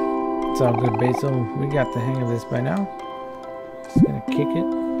mole. It's all good, Basil. We got the hang of this by now. Just gonna kick it.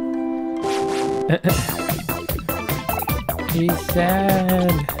 He's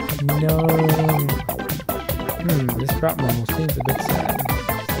sad. No. This sprout mole seems a bit sad.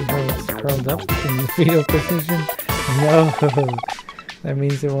 See how it's curled up in the fetal position? No. That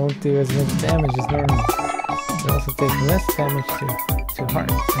means it won't do as much damage as normal. It'll also take less damage to heart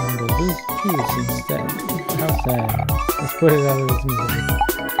and will lose juice instead. How sad. Let's put it out of its misery.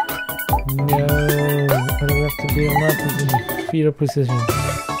 No. What do we have to beat him up? He's in fetal position.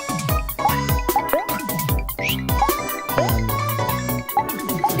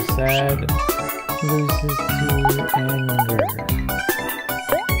 Sad loses to anger.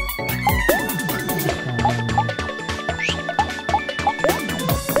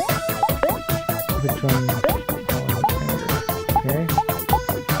 Which one? Okay.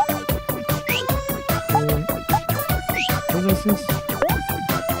 What is this?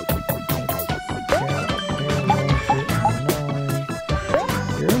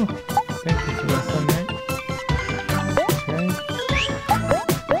 Zero? Thank you for that sunlight. Okay.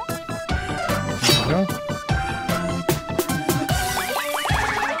 Go.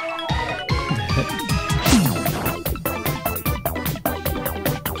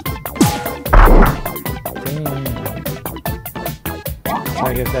 I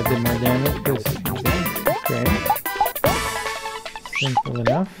guess that did more damage because he's angry. Okay. Simple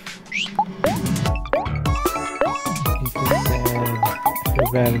enough. He's just sad. I feel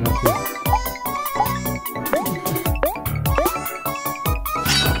bad about this.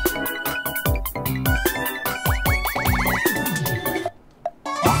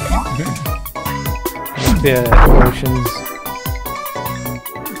 The emotions,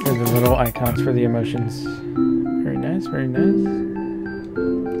 or the little icons for the emotions. Very nice, very nice.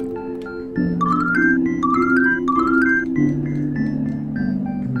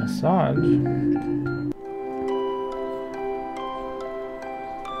 Massage.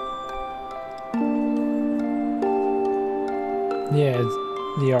 Yeah,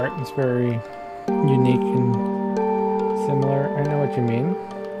 the art is very unique and similar. I know what you mean.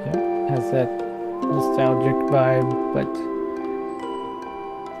 Yeah, has that nostalgic vibe, but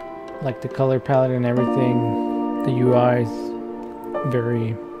like the color palette and everything, the UI is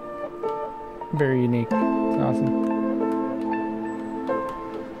very, very unique. It's awesome.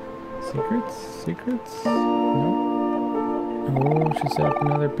 Secrets? No. Oh, she set up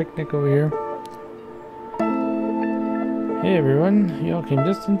another picnic over here. Hey everyone, you all came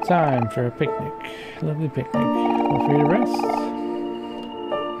just in time for a picnic. Lovely picnic. Feel free to rest.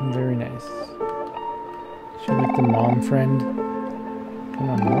 Very nice. She like the mom friend. Come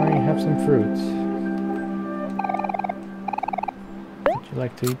on, Omori, have some fruits. Would you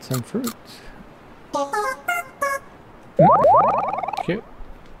like to eat some fruit? Cute.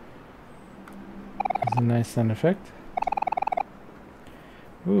 That's a nice sound effect.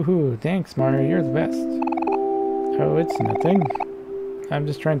 Woohoo, thanks Mario, you're the best. Oh, it's nothing. I'm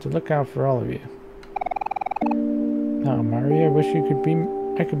just trying to look out for all of you. Oh, Mario, I wish I could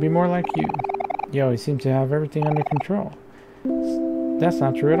be more like you. You always seem to have everything under control. That's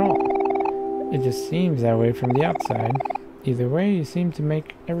not true at all. It just seems that way from the outside. Either way, you seem to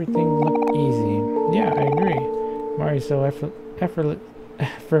make everything look easy. Yeah, I agree. Mario's so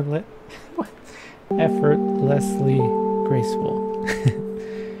effortlessly graceful.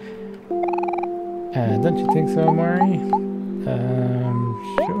 Don't you think so, Omori?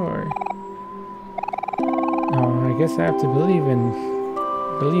 Sure. Oh, I guess I have to believe it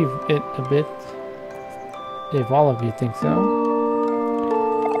a bit, if all of you think so.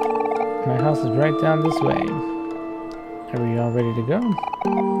 My house is right down this way. Are you all ready to go?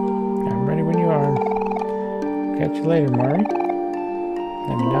 I'm ready when you are. Catch you later, Mari.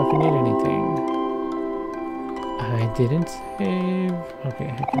 Let me know if you need anything. I didn't save. Okay,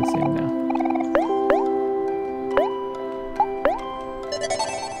 I can save now.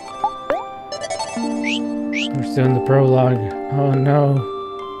 We're still in the prologue. Oh no.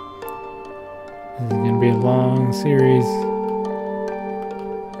 This is gonna be a long series.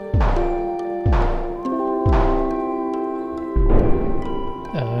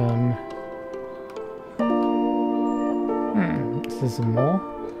 Is this a mole?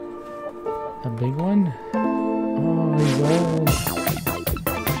 A big one? Oh, he's old. Is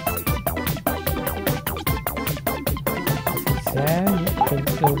he sad?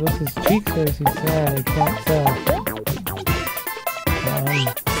 Oh, those his cheeks or is he sad? I can't tell.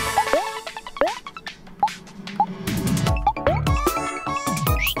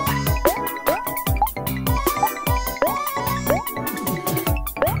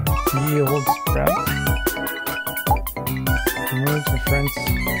 Ye old sprout. Removes the friends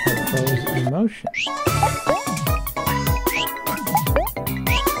or foes' emotions.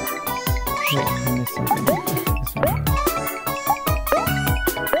 Wait, I missed something. This one.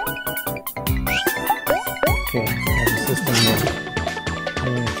 Okay, I have a system here. I'm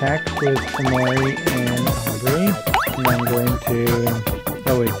going to attack with Omori and Omori, and I'm going to...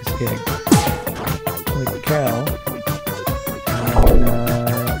 Oh wait, just kidding. With Kel. And,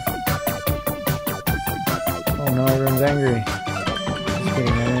 oh no, everyone's angry. Just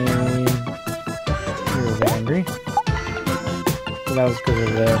kidding, you're really angry. So that was because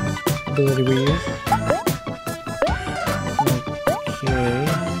of the ability we used. Okay,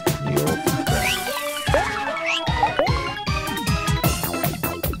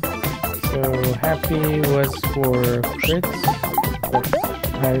 so happy was for crits, but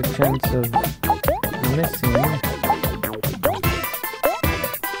higher chance of missing.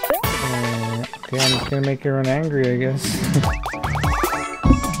 Okay, I'm just gonna make everyone angry, I guess.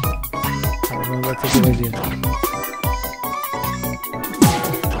 I don't know if that's a good idea.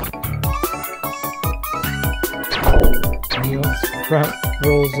 Front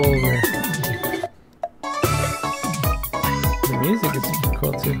rolls over. The music is super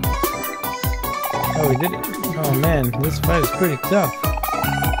cool too. Oh, we did it. Oh man, this fight is pretty tough.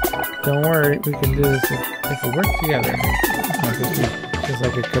 Don't worry, we can do this if we work together. Just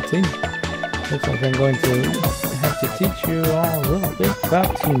like a cutscene. Looks like I'm going to have to teach you all a little bit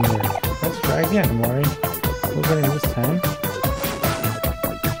about teamwork. Let's try again, Omori. We'll get in this time.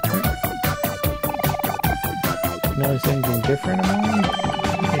 Notice anything different, Omori?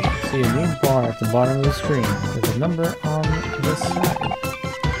 You can see a new bar at the bottom of the screen. There's a number on this side.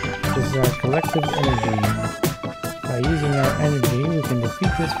 This is our collective energy. By using our energy, we can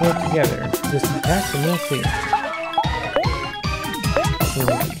defeat this foe together. Just attack and you'll see.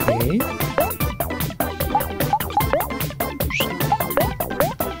 Okay.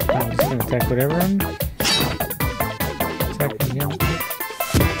 I'm just gonna attack whatever I'm... Attack again.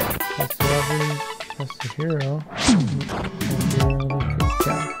 That's lovely. That's the hero.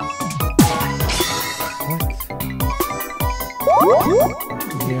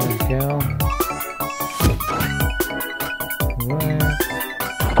 Yeah, Gal. What?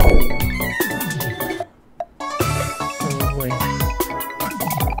 Oh wait.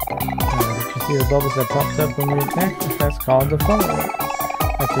 Did you see the bubbles that popped up when we attacked? That's called the follow-up.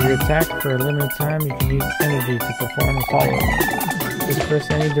 After you attack for a limited time, you can use energy to perform a follow-up. Just press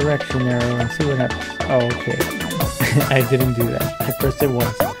any direction arrow and see what happens. Oh, okay. I didn't do that. I pressed it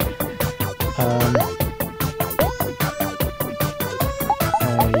once.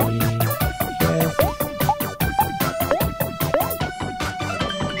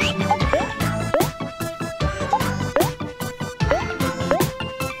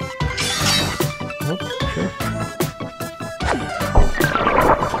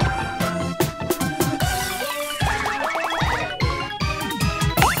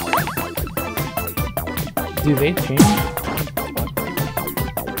 Do they change?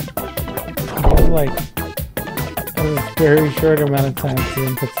 It's like a very short amount of time to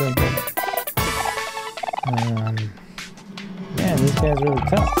input something. Man, these guys are really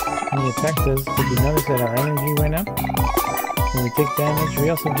tough. When he attacked us, did you notice that our energy went up? When we take damage, we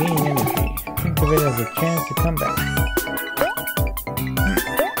also gain energy. Think of it as a chance to come back.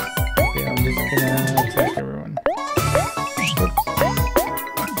 Okay, I'm just gonna attack everyone. Oops.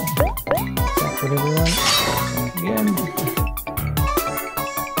 Attack with everyone. Again.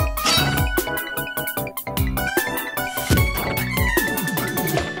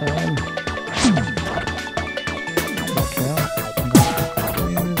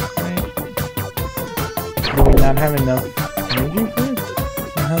 Do we not have enough energy for it? Is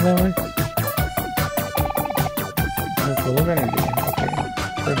that how that works? We're full of energy. Okay.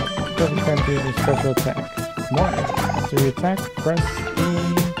 Perfect time to use a special attack. More. After you attack, press the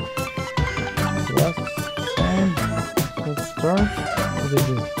plus sign. So start. What is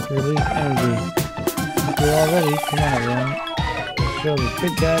this? Release energy. If you're all ready, come on everyone. Let's show this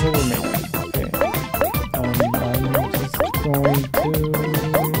big guy what we're making. Okay. I'm just going to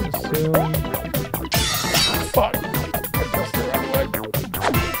assume. Fuck! I pressed the wrong one.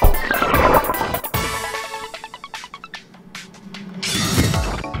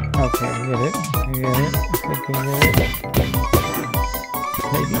 Okay, I get it. I get it. I think I get it.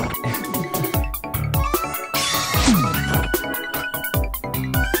 Maybe.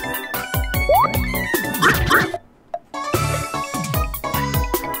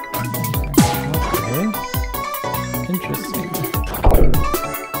 Okay. Interesting.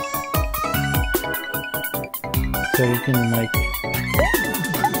 So you can like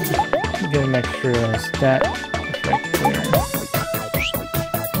get an extra stat effect there.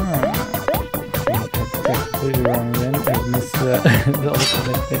 Okay, that's completely wrong then. I missed the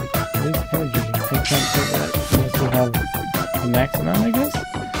ultimate thing. Release energy. I can't take that unless you have the maximum, I guess?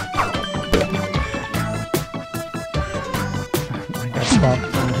 I got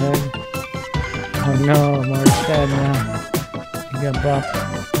bopped on the head. Oh no, I'm already sad now. You got bopped.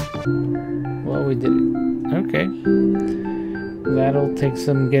 Well, we did it. Okay. That'll take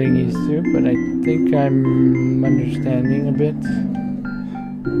some getting used to, but I think I'm understanding a bit.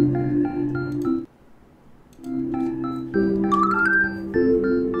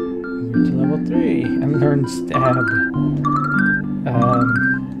 Move to level 3 and learn stab.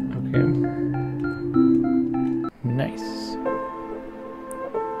 Okay. Nice.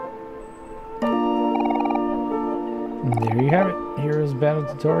 And there you have it. Heroes Battle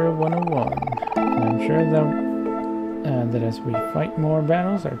Tutorial 101. And I'm sure that as we fight more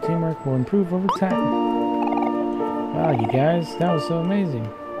battles, our teamwork will improve over time. Wow, you guys, that was so amazing.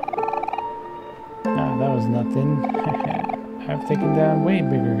 Ah, that was nothing. I've taken down way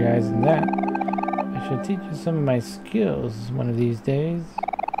bigger guys than that. I should teach you some of my skills one of these days.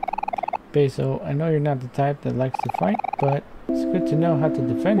 Peso, I know you're not the type that likes to fight, but it's good to know how to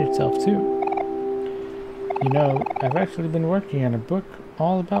defend yourself too. You know, I've actually been working on a book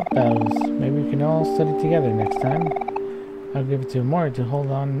all about battles. Maybe we can all study together next time. I'll give it to Omori to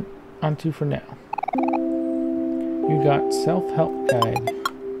hold on to for now. You got self-help guide.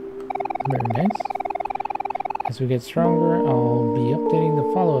 Very nice. As we get stronger, I'll be updating the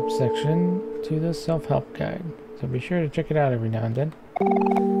follow-up section to the self-help guide. So be sure to check it out every now and then.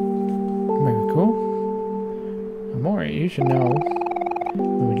 Very cool. Omori, you should know.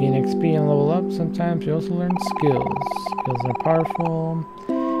 When we gain XP and level up, sometimes we also learn skills. Skills are powerful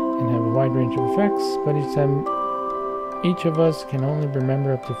and have a wide range of effects, but each of us can only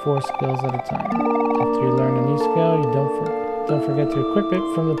remember up to 4 skills at a time. After you learn a new skill, you don't forget to equip it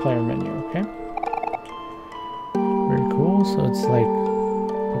from the player menu, okay? Very cool, so it's like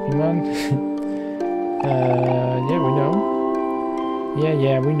Pokemon. Yeah, we know.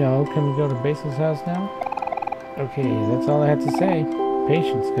 Yeah, we know. Can we go to Basil's house now? Okay, that's all I had to say.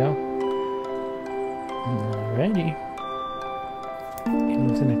 Patience, go. Alrighty. He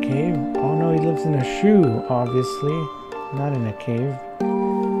lives in a cave? Oh no, he lives in a shoe, obviously. Not in a cave.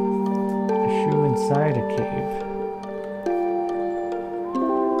 A shoe inside a cave.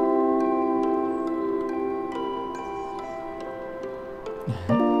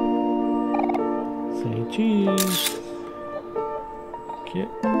 Say cheese. cute.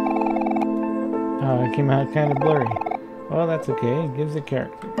 Oh, it came out kind of blurry. Well, that's okay. It gives a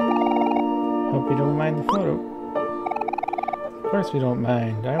character. Hope you don't mind the photo. Of course we don't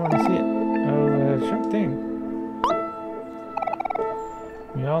mind. I want to see it. Oh, sure thing.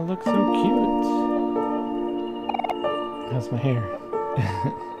 We all look so cute. How's my hair?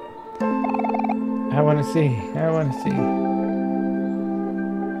 I want to see. I want to see.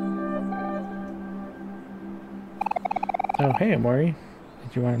 Oh, hey, Omori.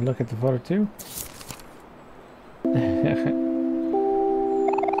 Did you want to look at the photo too?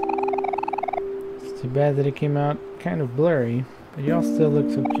 It's too bad that it came out kind of blurry, but y'all still look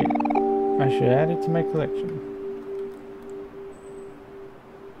so cute. I should add it to my collection.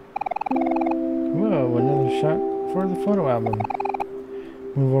 Whoa, another shot for the photo album.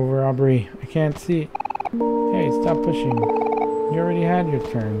 Move over, Aubrey. I can't see. Hey, stop pushing. You already had your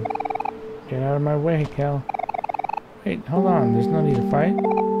turn. Get out of my way, Cal. Wait, hold on. There's no need to fight.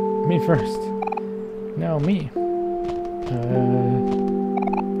 Me first. No, me.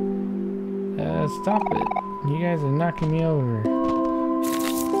 Stop it. You guys are knocking me over.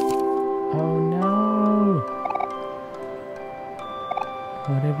 Oh no.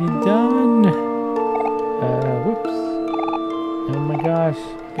 What have you done? Whoops. Oh my gosh.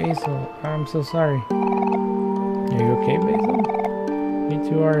 Basil, I'm so sorry. Are you okay, Basil? You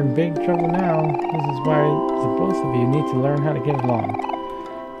two are in big trouble now. This is why the both of you need to learn how to get along.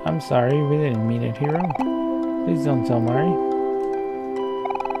 I'm sorry, we didn't mean it, hero. Please don't tell Mari.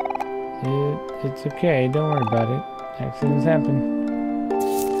 It's okay, don't worry about it. Accidents happen.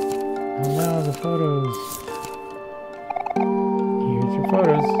 Oh no, the photos. Here's your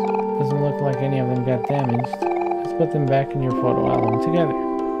photos. Doesn't look like any of them got damaged. Let's put them back in your photo album together.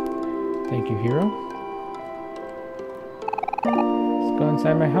 Thank you, hero. Let's go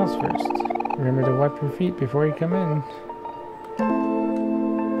inside my house first. Remember to wipe your feet before you come in.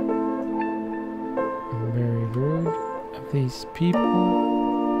 Very rude of these people.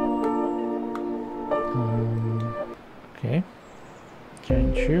 Okay.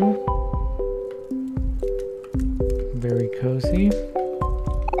 Giant shoe. Very cozy.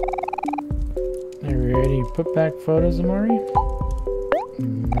 Are you ready to put back photos, Omori?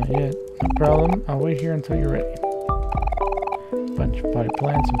 Not yet. No problem. I'll wait here until you're ready. Bunch of potted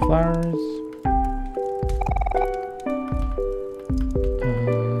plants and flowers.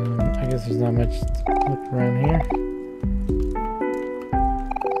 I guess there's not much to look around here.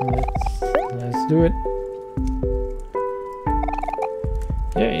 Let's do it.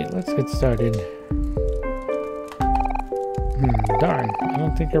 Yay, let's get started. Darn, I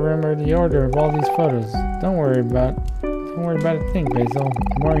don't think I remember the order of all these photos. Don't worry about a thing, Basil.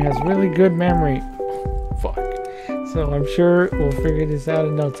 Omori has really good memory. Fuck. So I'm sure we'll figure this out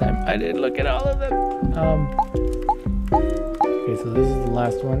in no time. I didn't look at all of them. Okay, so this is the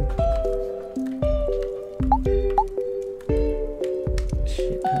last one.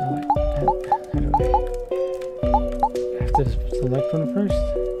 Shit, how do I have to select one first?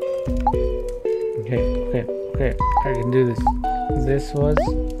 Okay, I can do this. This was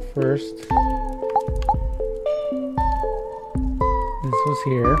first. This was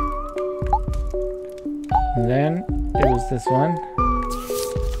here. And then it was this one.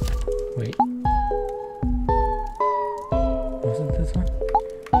 Wait. Was it this one?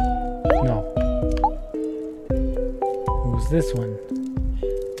 No. It was this one.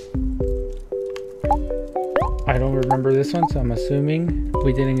 I don't remember this one, so I'm assuming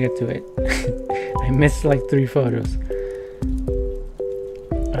we didn't get to it. I missed like 3 photos.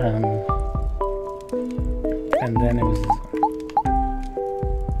 And then it was this one.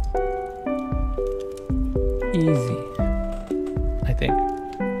 Easy, I think.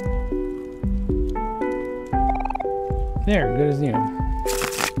 There, good as new.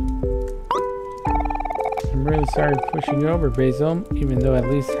 I'm really sorry for pushing you over, Basil, even though at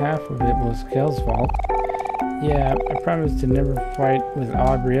least half of it was Kel's fault. Yeah, I promise to never fight with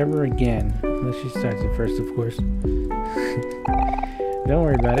Aubrey ever again. Unless she starts it first, of course. Don't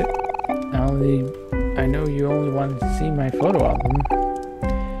worry about it. I know you only wanted to see my photo album.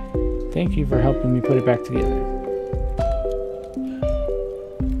 Thank you for helping me put it back together.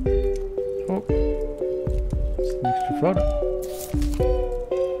 Oh, it's an extra photo.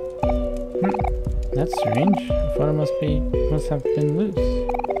 That's strange. The photo must have been loose.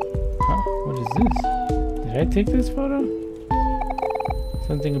 Huh? What is this? Did I take this photo?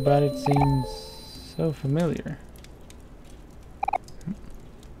 Something about it seems so familiar.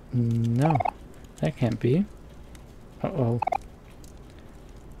 No, that can't be. Uh-oh.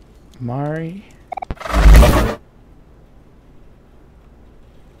 Mari.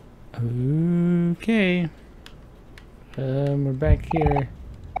 Okay. We're back here.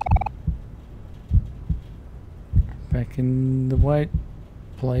 Back in the white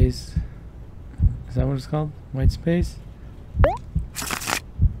place. Is that what it's called? White space?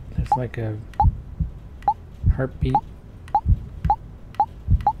 There's like a heartbeat.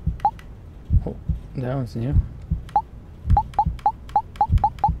 Oh, that one's new.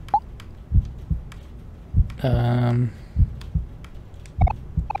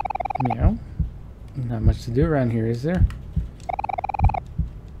 Meow. Not much to do around here, is there?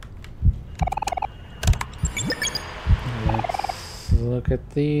 Let's look at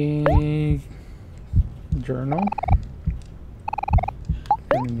the journal.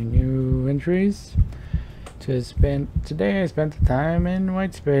 Any new entries? Today I spent the time in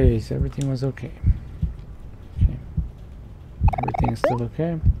white space. Everything was okay. Okay. Everything's still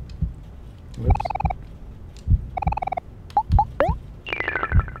okay. Whoops.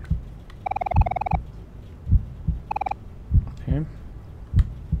 Okay.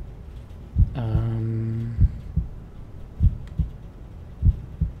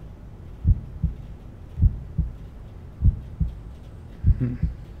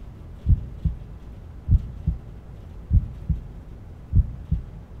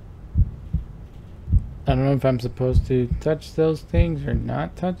 I don't know if I'm supposed to touch those things or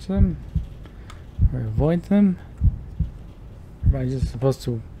not touch them or avoid them, or am I just supposed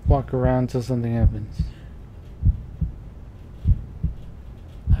to walk around until something happens?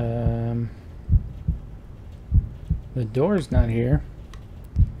 The door's not here.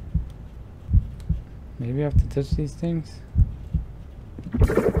 Maybe I have to touch these things?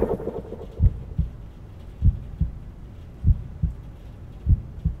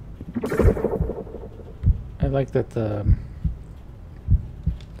 I like that the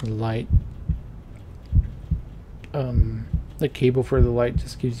light, the cable for the light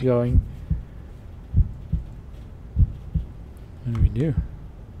just keeps going. What do we do?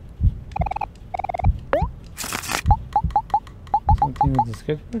 Something with the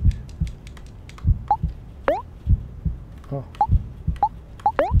sketchbook? Oh.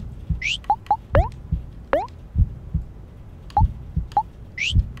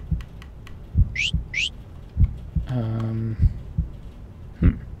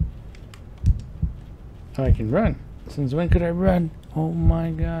 Oh, I can run. Since when could I run? Oh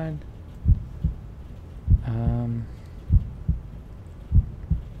my god.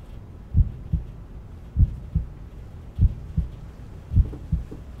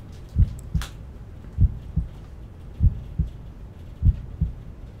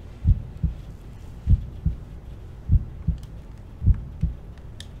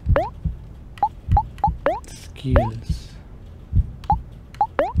 Skills.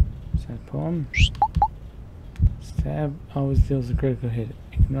 Is that a poem? Stab always deals a critical hit.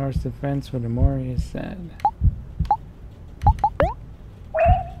 Ignores defense when Omori is sad.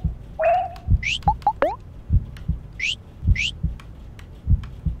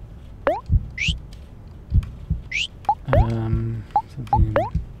 Something.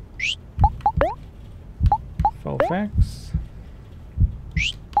 Faux facts.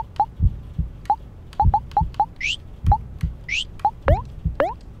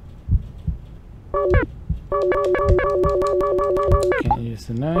 Can't use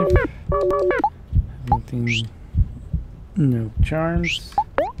the knife. Nothing. No charms.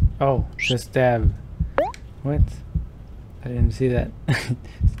 Oh, just stab. What? I didn't see that.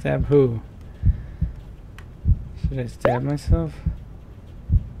 Stab who? Should I stab myself?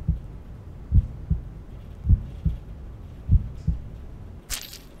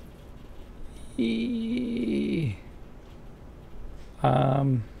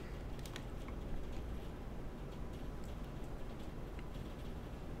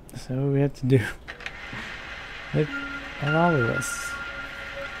 So we have to do. Look at all of us.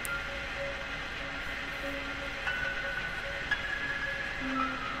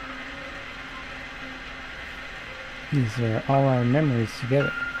 These are all our memories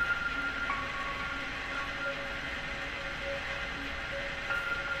together.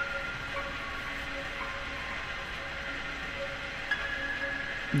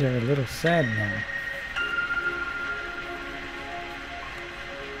 They're a little sad now.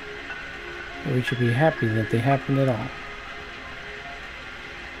 But we should be happy that they happened at all.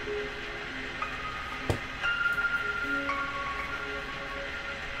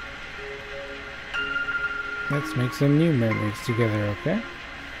 Let's make some new memories together, okay?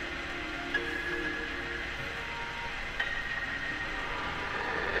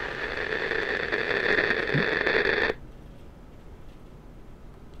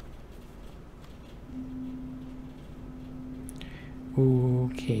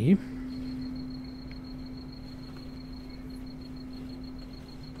 Okay.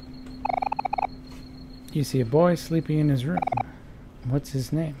 You see a boy sleeping in his room. What's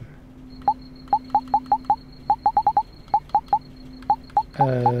his name?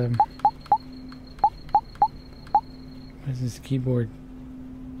 What is this keyboard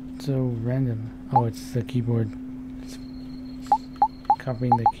so random? Oh, it's the keyboard. It's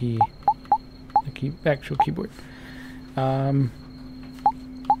copying the actual keyboard.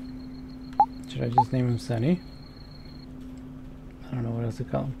 Should I just name him Sunny? I don't know what else to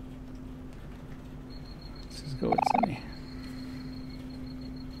call him. Let's just go with Sunny.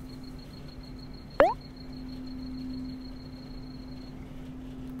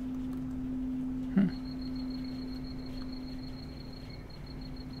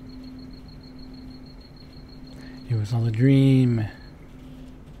 It was all a dream.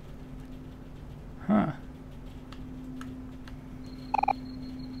 Huh.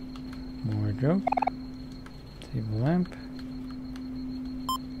 Wardrobe. Table lamp.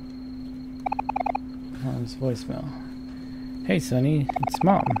 Mom's voicemail. Hey Sonny, it's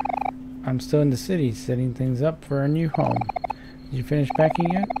Mom. I'm still in the city setting things up for our new home. Did you finish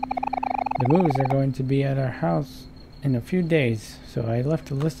packing yet? The moves are going to be at our house in a few days, so I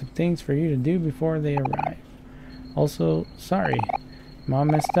left a list of things for you to do before they arrive. Also, sorry, Mom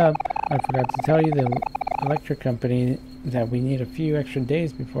messed up. I forgot to tell you the electric company that we need a few extra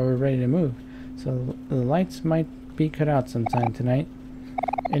days before we're ready to move, so the lights might be cut out sometime tonight.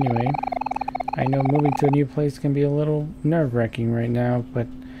 Anyway, I know moving to a new place can be a little nerve-wracking right now, but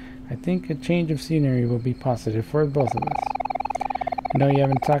I think a change of scenery will be positive for both of us. I know you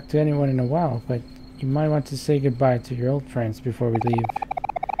haven't talked to anyone in a while, but you might want to say goodbye to your old friends before we leave.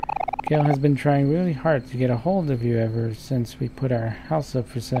 Gail has been trying really hard to get a hold of you ever since we put our house up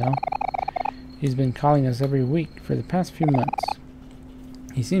for sale. He's been calling us every week for the past few months.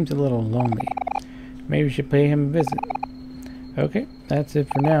 He seems a little lonely. Maybe we should pay him a visit. Okay, that's it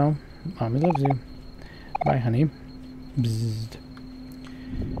for now. Mommy loves you. Bye, honey. Bzzzt.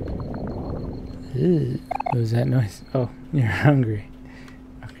 Ew, what was that noise? Oh, you're hungry.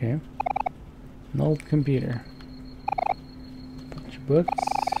 Okay. An old computer. Bunch of books.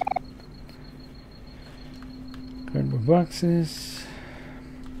 Cardboard boxes.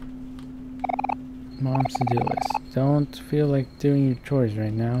 Mom's to-do list. Don't feel like doing your chores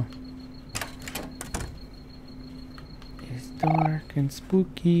right now. It's dark and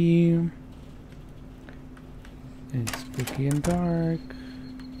spooky. It's spooky and dark.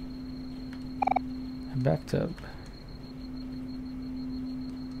 A bathtub.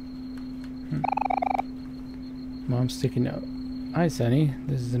 Mom's sticky note. Hi, Sonny.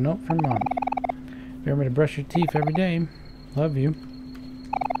 This is a note from Mommy. Remember to brush your teeth every day. Love you.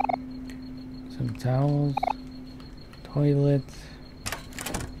 Some towels. Toilet.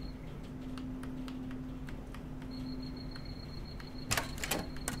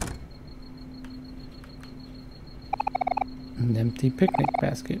 An empty picnic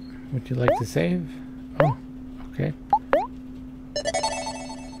basket. Would you like to save? Oh, okay.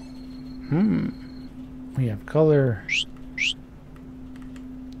 We have color.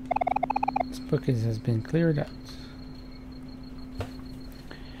 This book has been cleared out.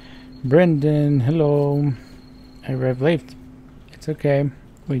 Brendan, hello. I arrived late. It's okay.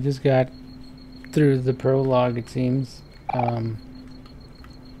 We just got through the prologue, it seems.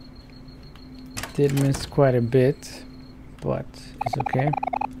 Did miss quite a bit, but it's okay.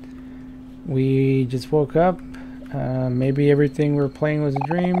 We just woke up. Maybe everything we're playing was a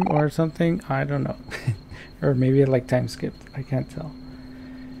dream or something. I don't know. Or maybe it like time skipped. I can't tell.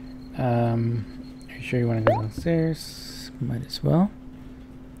 Are you sure you want to go downstairs? Might as well.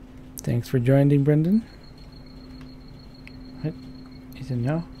 Thanks for joining, Brendan. What? He said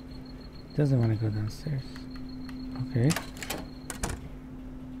no? Doesn't want to go downstairs. Okay.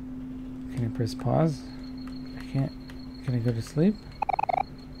 Can I press pause? I can't. Can I go to sleep?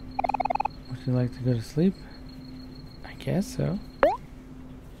 Would you like to go to sleep? I guess so.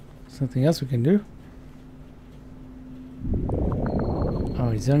 Something else we can do.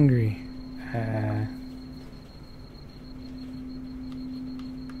 Oh, he's hungry. Where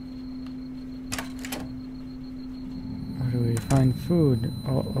do we find food?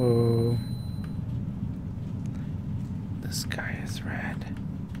 Uh-oh. The sky is red.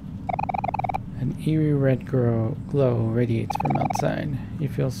 An eerie red glow radiates from outside. You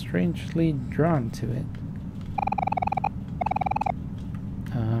feel strangely drawn to it.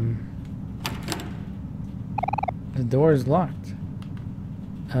 The door is locked.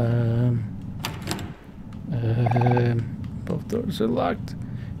 Both doors are locked.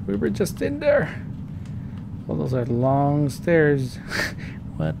 We were just in there. Well, those are long stairs.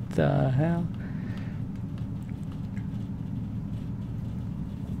 What the hell?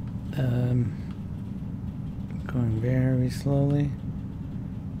 Going very slowly.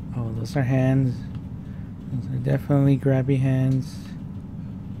 Oh, those are hands. Those are definitely grabby hands.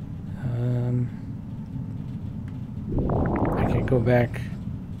 I can't go back.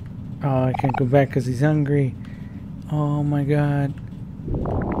 Oh, I can't go back because he's hungry. Oh my god.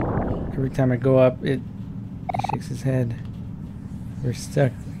 Every time I go up, he shakes his head. We're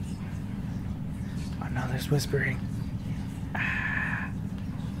stuck. Oh no, there's whispering.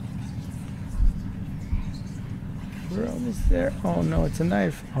 We're almost there. Oh no, it's a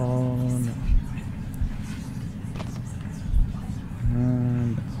knife. Oh no.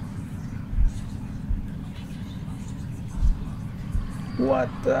 What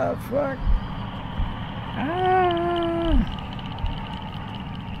the fuck? Ah!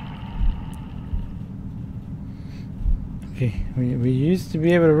 Okay, we used to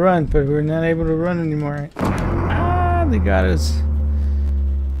be able to run, but we're not able to run anymore. Ah, they got us.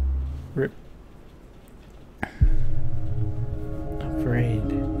 Rip. Afraid.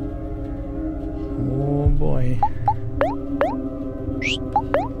 Oh boy. We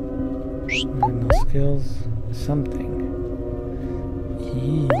got no skills. Something.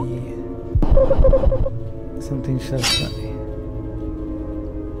 Eee. Something so funny.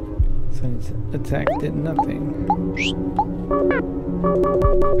 Sunny's attack did nothing.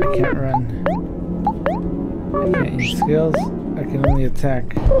 I can't run. I can't use skills. I can only attack.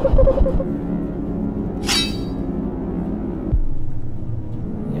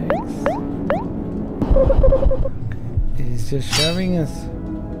 Yikes. He's just shoving us.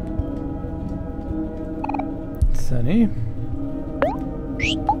 Sunny.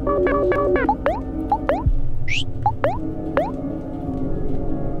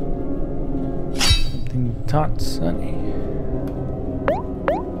 Something taught Sunny.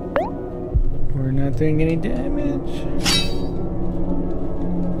 We're not doing any damage.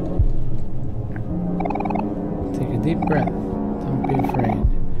 Take a deep breath. Don't be afraid.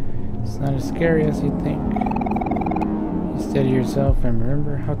 It's not as scary as you think. You steady yourself and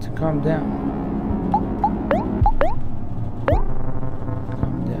remember how to calm down.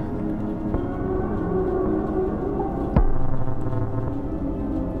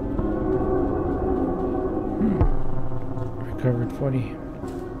 Recovered 40.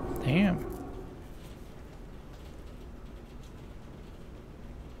 Damn.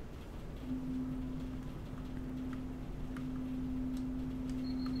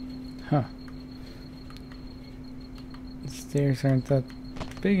 Huh. The stairs aren't that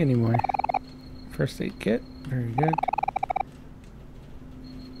big anymore. First aid kit. Very good.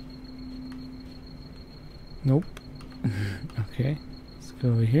 Nope. Okay. Let's go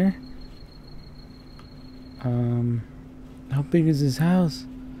over here. How big is his house?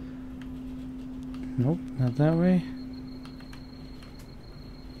 Nope, not that way.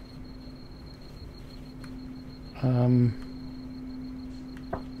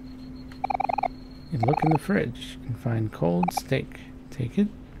 You look in the fridge and find cold steak. Take it.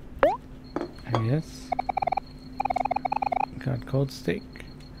 I guess. Got cold steak.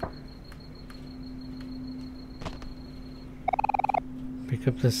 Pick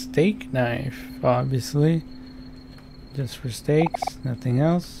up the steak knife, obviously. Just for steaks, nothing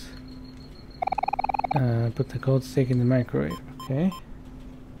else. Put the cold steak in the microwave, okay?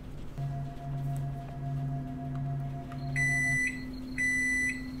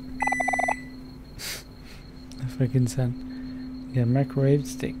 The fucking sun. Yeah, microwaved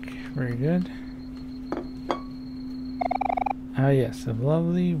steak. Very good. Ah yes, a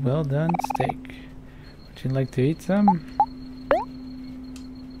lovely, well done steak. Would you like to eat some?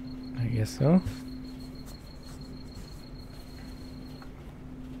 I guess so.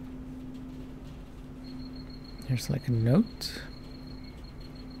 There's like a note.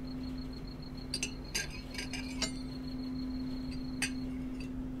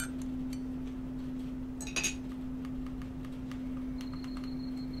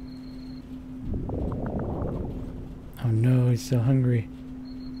 Oh no, he's so hungry.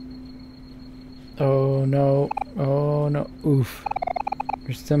 Oh no, oh no, oof.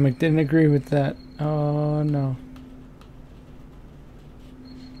 Your stomach didn't agree with that. Oh no.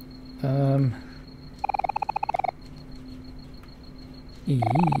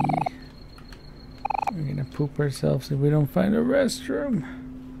 We're gonna poop ourselves if we don't find a restroom.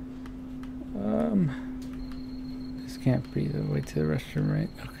 This can't be the way to the restroom, right?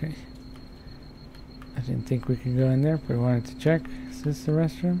 Okay. I didn't think we could go in there, but I wanted to check. Is this the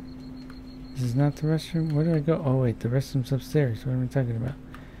restroom? This is not the restroom? Where do I go? Oh wait, the restroom's upstairs. What am I talking about?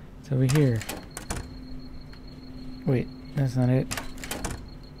 It's over here. Wait, that's not it.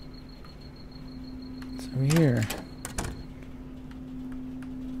 It's over here.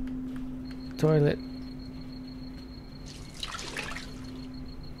 Toilet.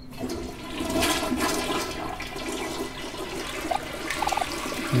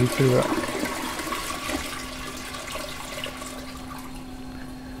 he threw up.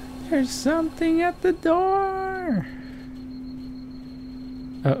 There's something at the door.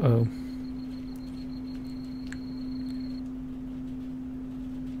 Uh-oh.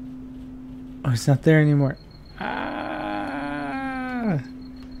 Oh, it's not there anymore. Ah!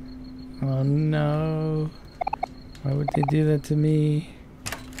 Oh no. Why would they do that to me?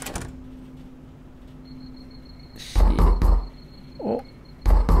 Shit. Oh.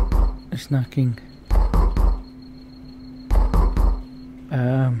 It's knocking.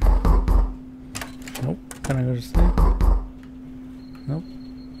 Nope. Can I go to sleep? Nope.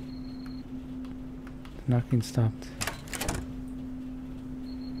 The knocking stopped.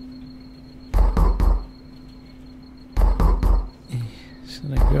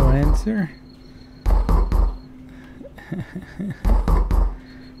 Should I go answer?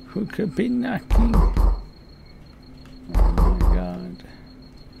 Who could be knocking? Oh my god.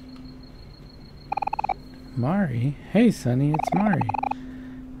 Mari? Hey Sonny, it's Mari.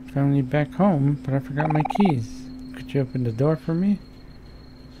 Found you back home, but I forgot my keys. Could you open the door for me?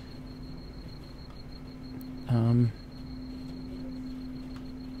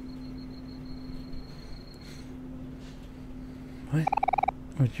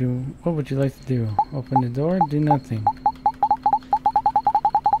 What would you like to do? Open the door? Do nothing.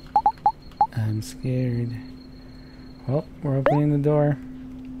 I'm scared. Well, we're opening the door.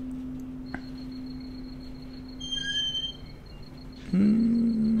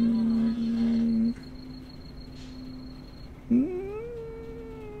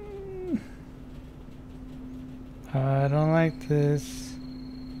 I don't like this.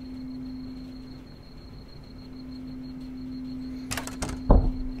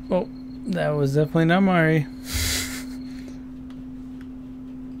 Oh, that was definitely not Mari.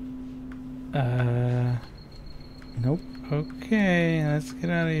 Nope. Okay, let's get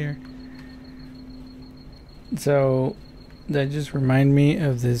out of here. So, that just reminded me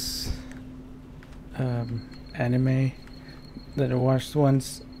of this anime that I watched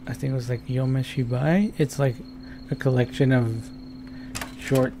once. I think it was like Yome Shibai. It's like a collection of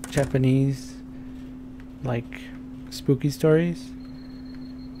short Japanese like spooky stories.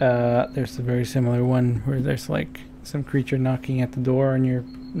 There's a very similar one where there's like some creature knocking at the door and you're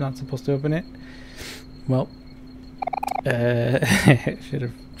not supposed to open it. Well, should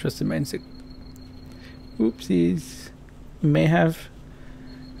have trusted my instinct. Oopsies. May have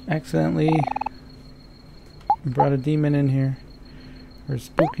accidentally brought a demon in here. Or a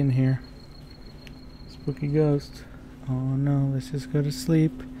spook in here. Spooky ghost. Oh no, let's just go to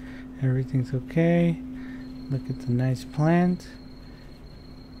sleep. Everything's okay. Look at the nice plant.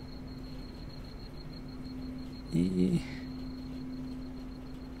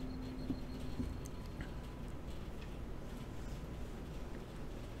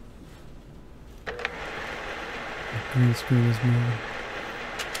 Green screen is moving.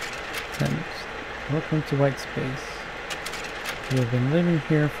 Welcome to White Space. You have been living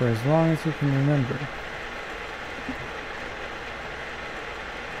here for as long as you can remember.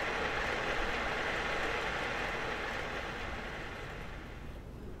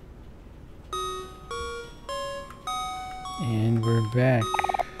 And we're back.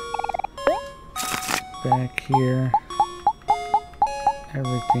 Back here.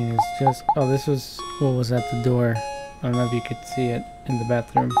 Everything is just... Oh, this was what was at the door. I don't know if you could see it in the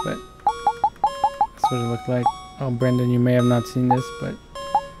bathroom, but that's what it looked like. Oh, Brendan, you may have not seen this, but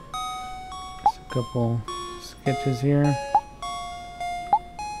there's a couple sketches here.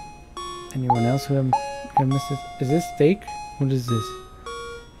 Anyone else who have missed this? Is this steak? What is this?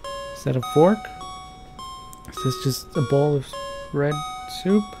 Is that a fork? Is this just a bowl of red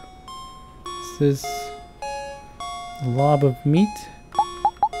soup? Is this a lob of meat?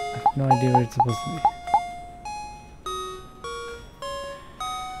 I have no idea what it's supposed to be.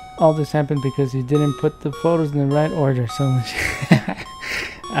 All this happened because he didn't put the photos in the right order. So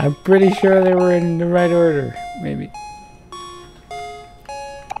I'm pretty sure they were in the right order. Maybe.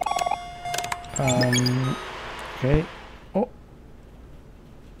 Okay. Oh.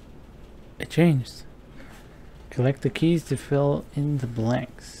 It changed. Collect the keys to fill in the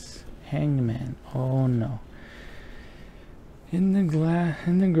blanks. Hangman. Oh no. In the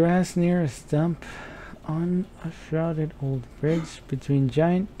grass near a stump on a shrouded old bridge between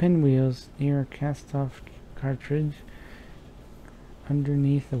giant pinwheels near a cast-off cartridge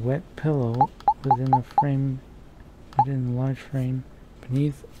underneath a wet pillow within a large frame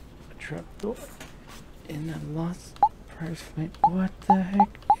beneath a trapdoor in a lost prize fight. What the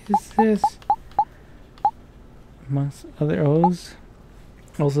heck is this? Amongst other O's,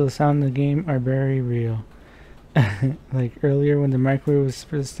 also the sound of the game are very real. Like earlier when the microwave was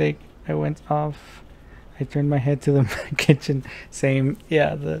for the steak, I went off. I turned my head to the kitchen. Same,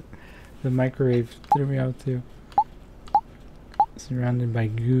 yeah. The microwave threw me out too. Surrounded by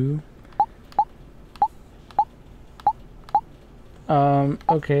goo.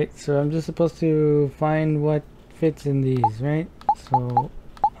 Okay, so I'm just supposed to find what fits in these, right? So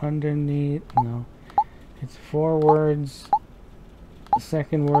underneath, no, it's 4 words. The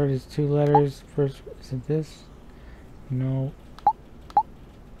second word is 2 letters. First, is it this? No.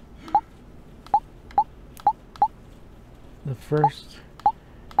 The first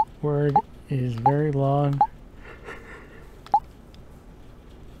word is very long.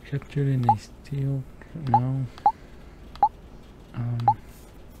 Captured in a steel. No.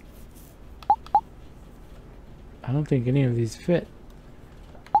 I don't think any of these fit.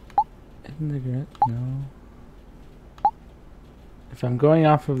 Isn't the grit? No. If I'm going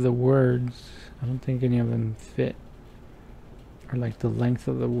off of the words, I don't think any of them fit. Or like the length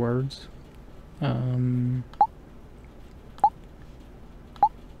of the words. Lying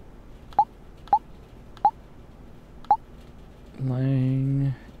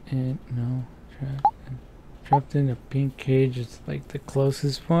in, no. Trapped in a pink cage is like the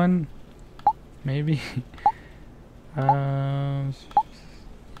closest one. Maybe. Unless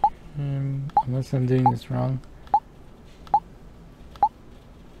I'm doing this wrong.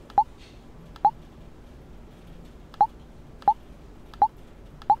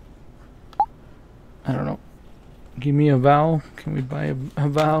 I don't know. Give me a vowel. Can we buy a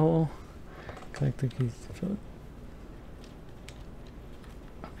vowel? Collect the keys to fill it.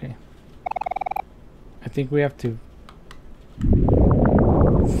 Okay. I think we have to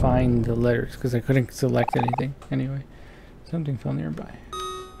find the letters because I couldn't select anything. Anyway, something fell nearby.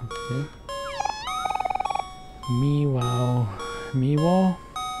 Okay. Meow. Meow.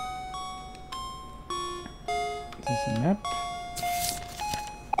 Is this a map?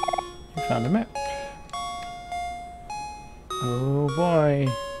 You found a map. Oh boy.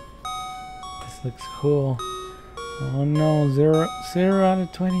 This looks cool. Oh no, 0 out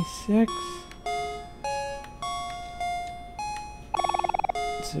of 26.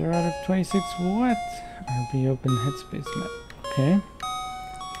 0 out of 26 what? RB open headspace map. Okay.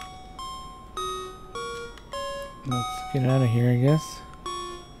 Let's get out of here, I guess.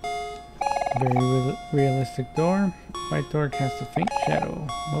 Very realistic door. White door casts a faint shadow.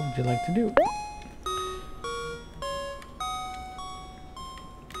 What would you like to do?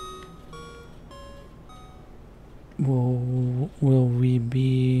 Will we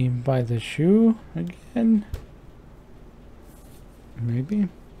be by the shoe again? Maybe.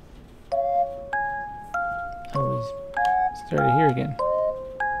 Oh, we started here again.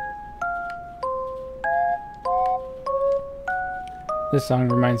 This song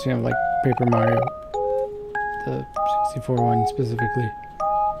reminds me of like Paper Mario, the 64 one specifically.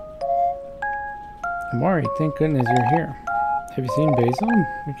 Omori, thank goodness you're here. Have you seen Basil?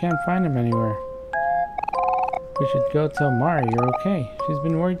 We can't find him anywhere. We should go tell Mari you're okay. She's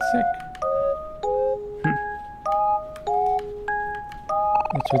been worried sick.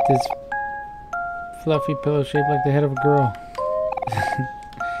 What's with this fluffy pillow shaped like the head of a girl?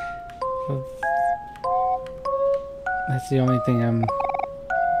 That's the only thing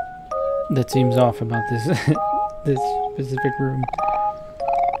that seems off about this this specific room.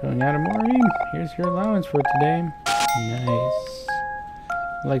 Going out of Mari. Here's your allowance for today. Nice.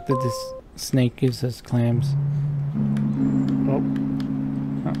 I like that this snake gives us clams.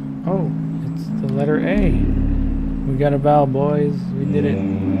 Oh, it's the letter A. We got a vowel, boys. We did it.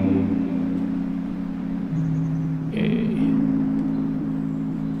 Yay.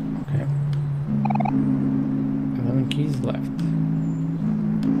 Okay. 11 keys left.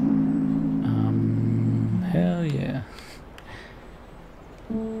 Hell yeah.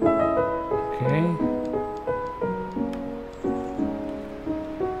 Okay.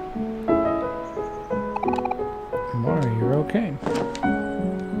 Omori, you're okay.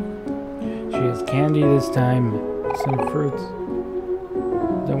 She has candy this time. Some fruits.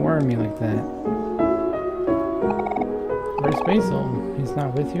 Don't worry me like that. Where's Basil? He's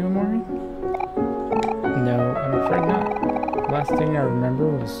not with you, Omori? No, I'm afraid not. Last thing I remember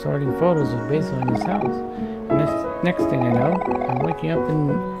was sorting photos of Basil in his house. Next thing I know, I'm waking up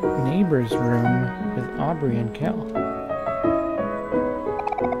in neighbor's room with Aubrey and Kel.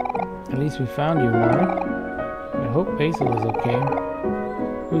 At least we found you, Omori. I hope Basil is okay.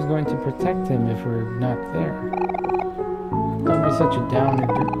 Who's going to protect him if we're not there? Don't be such a downer,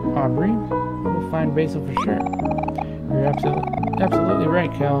 Aubrey. We'll find Basil for sure. You're absolutely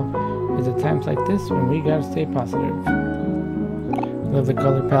right, Cal. It's at times like this when we gotta stay positive. Love the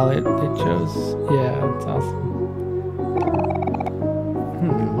color palette they chose. Yeah, it's awesome.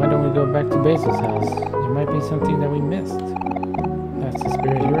 Why don't we go back to Basil's house? There might be something that we missed. That's the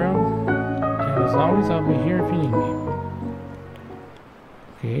spirit hero. And as always, I'll be here if you need me.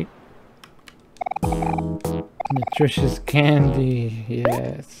 Okay. Nutritious candy.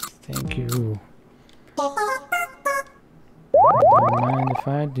 Yes. Thank you. Don't mind if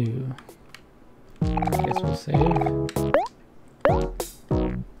I do. Guess we'll save.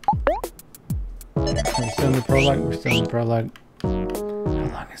 We're still in the prologue. We're still in the prologue. How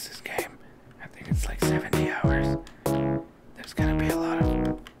long is this game? I think it's like 70 hours. There's gonna be a lot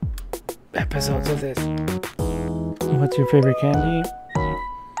of episodes of this. What's your favorite candy?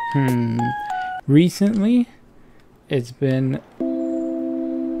 Recently, it's been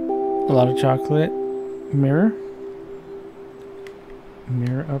a lot of chocolate. Mirror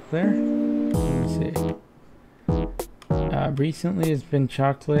up there. Let me see. Recently it's been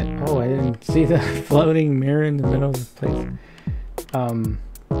chocolate. Oh, I didn't see the floating mirror in the middle of the place.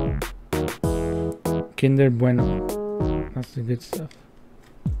 Kinder Bueno. That's the good stuff.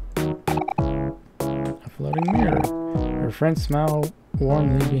 A floating mirror. Her friends smile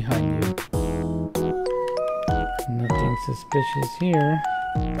warmly behind you. Nothing suspicious here.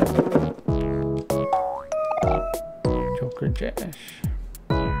 Joker Jash.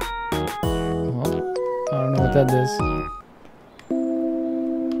 Well, I don't know what that does.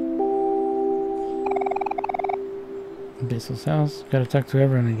 Basil's house. Gotta talk to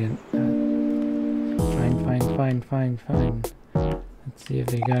everyone again. Fine. Let's see if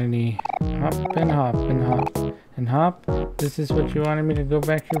they got any. Hop and hop and hop and hop. This is what you wanted me to go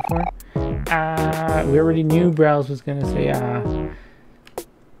back here for? We already knew Browse was gonna say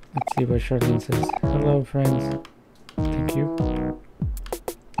Let's see what Charlene says. Hello, friends. Thank you.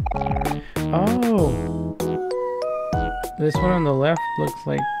 Oh! This one on the left looks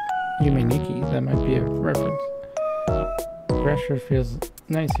like Yumeniki. That might be a reference. Pressure feels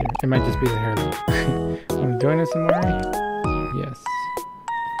nice here. It might just be the hair though. Want to join us, Omori? Yes.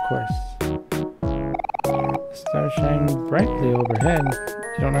 Of course. The stars shine brightly overhead.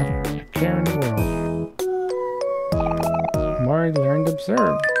 You don't have a care in the world. Omori learned to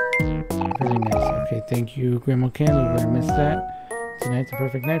observe. Very nice. Okay, thank you, Grandma Candy. We're gonna miss that. Tonight's a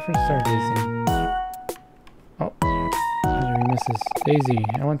perfect night for stargazing. Oh, how did we miss this? Daisy,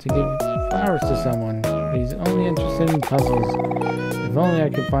 I want to give flowers to someone, but he's only interested in puzzles. If only I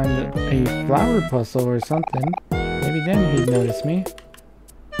could find a flower puzzle or something. Maybe then he'd notice me.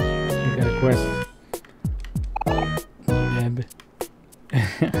 You got a quest. Neb.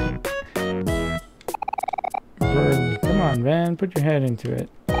 Burley, come on, Van, put your head into it.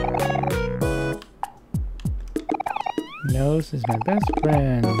 Nose is my best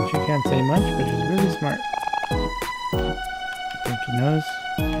friend. She can't say much, but she's really smart. Thank you, Nose.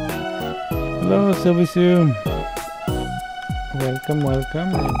 Hello, Sylvie Sue. Welcome. We're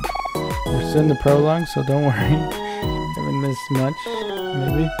still in the prologue, so don't worry. Haven't missed much,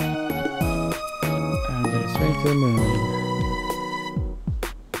 maybe. I'm going straight to the moon.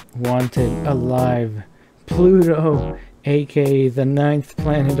 Wanted alive. Pluto, aka the 9th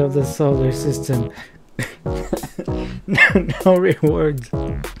planet of the solar system. No rewards.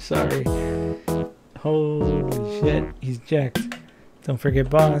 Sorry. Holy shit, he's jacked. Don't forget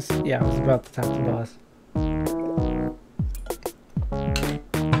Boss. Yeah, I was about to talk to Boss. Okay.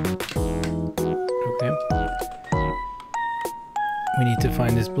 We need to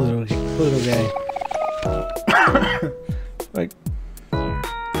find this Pluto guy. Like,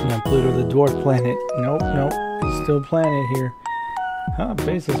 not Pluto, the dwarf planet. Nope. He's still a planet here. Huh,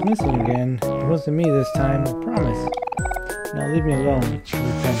 Basil's missing again. It wasn't me this time, I promise. Now leave me alone. Okay,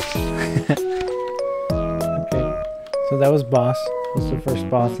 so that was Boss. That was the first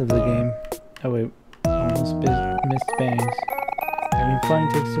boss of the game. Oh wait, almost missed Bangs. Having fun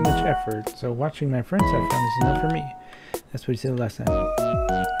takes too much effort, so watching my friends have fun is enough for me. That's what he said last time.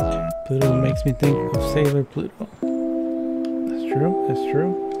 Pluto makes me think of Sailor Pluto. That's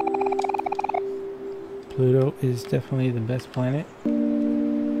true. Pluto is definitely the best planet.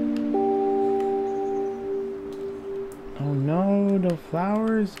 Oh no, the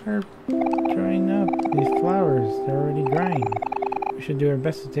flowers are drying up. These flowers, they're already drying. We should do our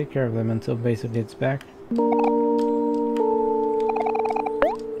best to take care of them until Basil gets back. Would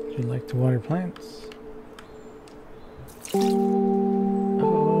you like to water plants?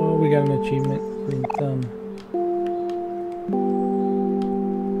 Oh, we got an achievement. Green thumb.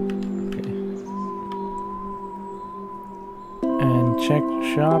 Okay. And check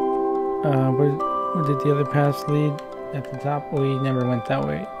shop. Where did the other paths lead? At the top? We never went that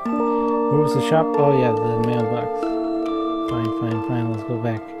way. Where was the shop? Oh yeah, the mailbox. Fine. Let's go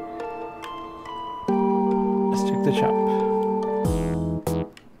back. Let's check the shop.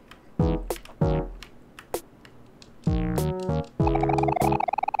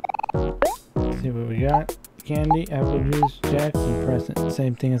 got candy, apple juice, jacks, and present.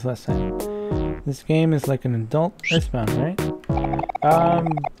 Same thing as last time. This game is like an adult Earthbound, right?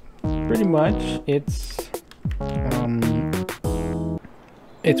 Pretty much. It's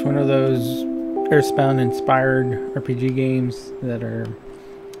one of those Earthbound inspired RPG games that are,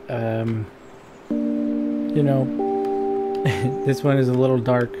 you know, this one is a little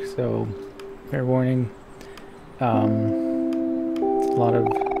dark, so fair warning. It's a lot of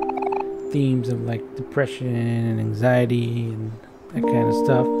themes of like depression and anxiety and that kind of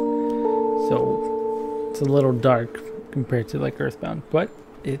stuff. So it's a little dark compared to like Earthbound, but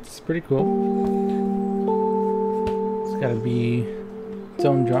it's pretty cool. It's gotta be its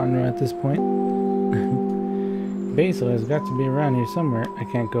own genre at this point. Basil has got to be around here somewhere. I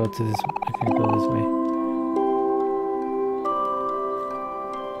can't go to this. I can't go this way.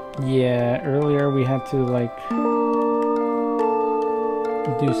 Yeah, earlier we had to like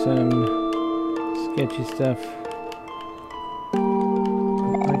do some sketchy stuff.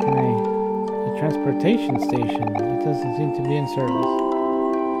 Where can I? The transportation station. It doesn't seem to be in service.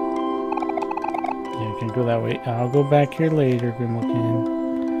 Yeah, I can't go that way. I'll go back here later, Grimble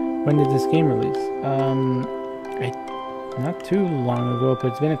can. When did this game release? Not too long ago, but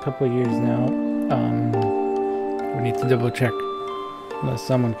it's been a couple of years now. We need to double check. Unless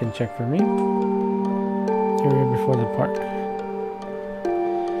someone can check for me. Area before the park.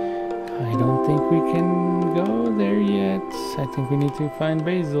 I don't think we can go there yet. I think we need to find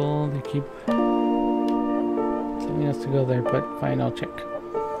Basil. They keep telling us to go there, but fine, I'll check.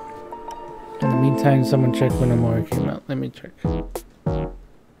 In the meantime, someone check when Omori came out. Let me check.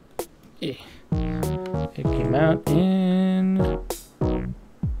 Yeah. It came out in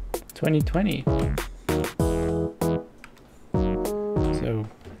 2020. So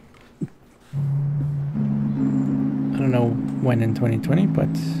I don't know when in 2020, but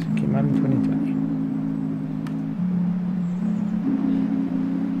it came out in 2020.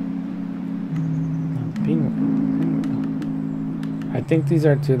 Penguin. I think these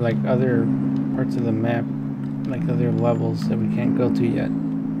are to like other parts of the map, like other levels that we can't go to yet.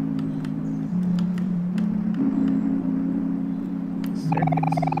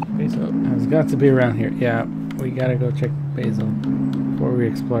 Basil has got to be around here. Yeah, we gotta go check Basil before we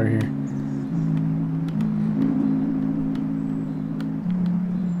explore here.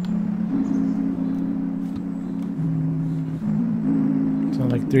 So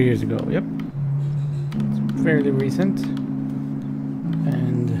like 3 years ago. Yep, it's fairly recent.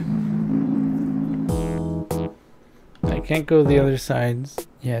 And I can't go the other sides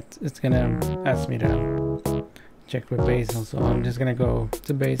yet. It's gonna ask me to check with Basil, so I'm just gonna go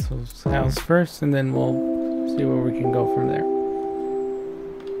to Basil's house first, and then we'll see where we can go from there.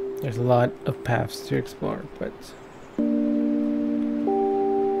 There's a lot of paths to explore, but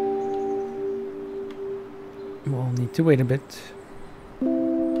we'll need to wait a bit.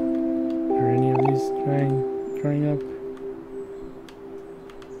 Are any of these drying up?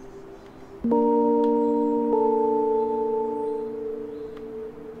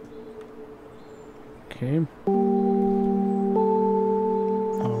 Okay.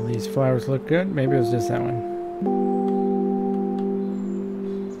 These flowers look good. Maybe it was just that one.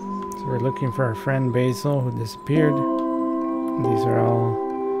 So we're looking for our friend Basil who disappeared. These are all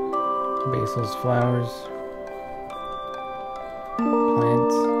Basil's flowers.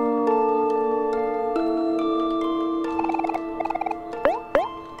 Plants.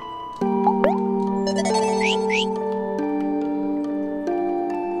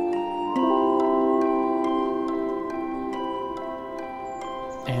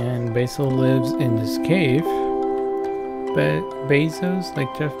 And Basil lives in this cave. But Bezos,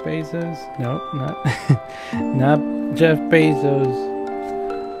 like Jeff Bezos? No, not not Jeff Bezos.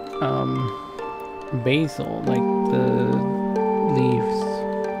 Basil, like the leaves.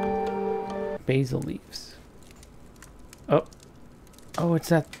 Basil leaves. Oh, it's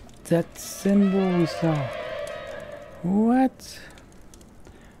that symbol we saw. What?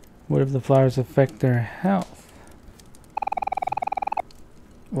 What if the flowers affect their health?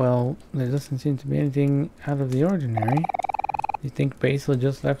 Well, there doesn't seem to be anything out of the ordinary. You think Basil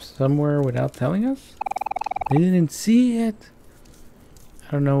just left somewhere without telling us? They didn't see it.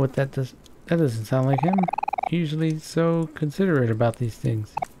 I don't know what that does. That doesn't sound like him. Usually so considerate about these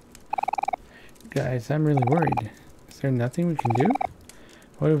things. Guys, I'm really worried. Is there nothing we can do?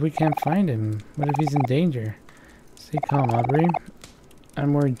 What if we can't find him? What if he's in danger? Stay calm, Aubrey.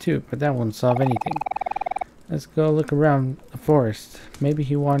 I'm worried too, but that won't solve anything. Let's go look around the forest. Maybe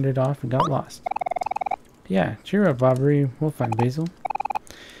he wandered off and got lost. Yeah, cheer up, Aubrey. We'll find Basil.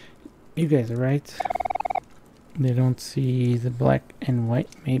 You guys are right. They don't see the black and white,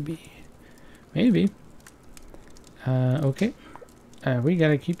 maybe. Maybe. Okay. We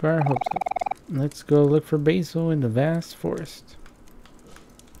gotta keep our hopes up. Let's go look for basil in the vast forest.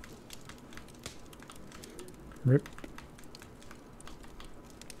 Rip.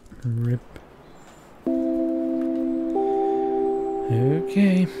 Rip.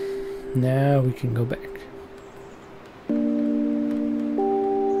 Okay. Now we can go back.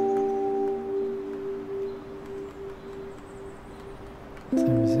 So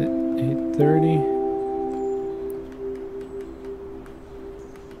is it 8:30?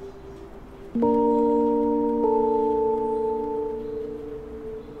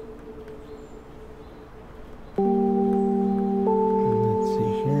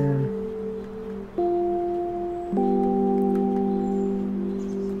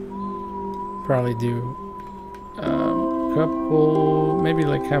 Probably do a couple, maybe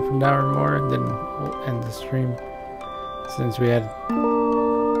like half an hour more, and then we'll end the stream, since we had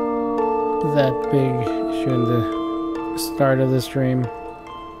that big issue in the start of the stream.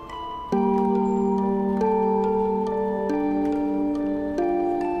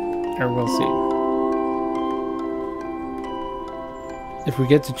 Or we'll see. If we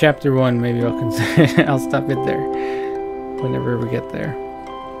get to chapter 1, maybe I'll consider I'll stop it there whenever we get there.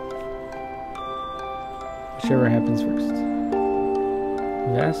 Whichever happens first.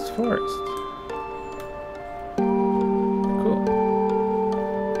 Vast forest. Cool.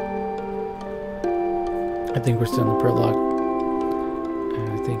 I think we're still in the prologue.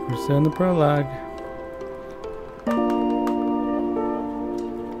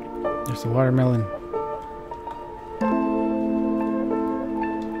 There's a watermelon.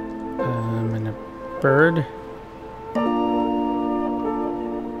 And a bird.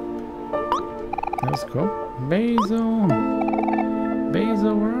 That was cool. Basil!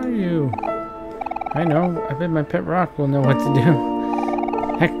 Basil, where are you? I know. I bet my pet rock will know what to do.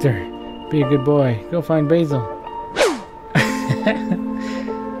 Hector, be a good boy. Go find Basil.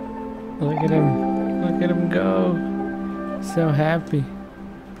 Look at him. Look at him go. So happy.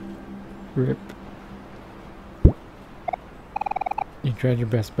 Rip. You tried your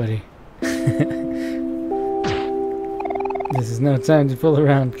best, buddy. This is no time to fool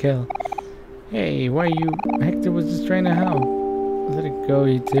around, Kel. Hey, why you... Hector was just trying to help. Let it go,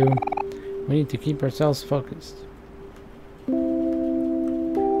 you two. We need to keep ourselves focused.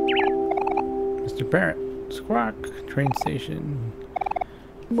 Mr. Parrot. Squawk. Train station.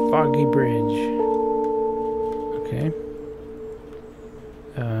 Foggy Bridge. Okay.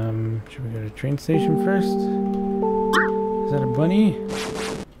 Should we go to the train station first? Is that a bunny?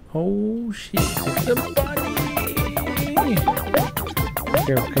 Oh shit, it's a bunny!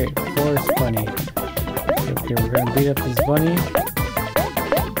 Okay, forest bunny. Okay, we're gonna beat up this bunny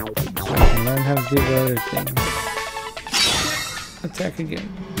so we can learn how to do the other thing. Attack again.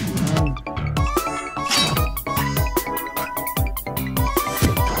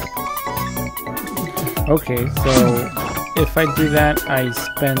 Okay, so if I do that, I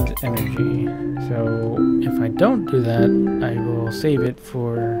spend energy. So if I don't do that, I will save it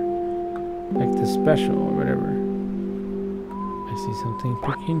for like the special or whatever. I see something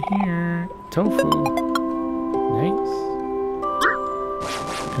picking here. Tofu. Nice.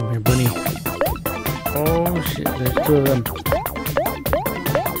 Come here, bunny. Oh shit, there's 2 of them.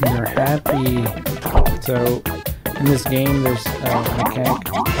 And they're happy. So in this game, there's a mechanic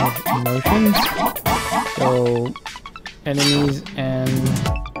of emotions. So enemies and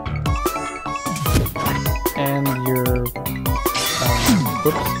your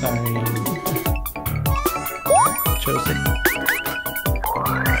oops, I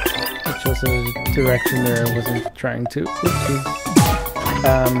chose a direction there I wasn't trying to. Oopsies.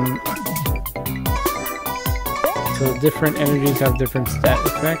 So different energies have different stat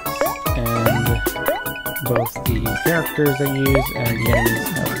effects, and both the characters I use and the enemies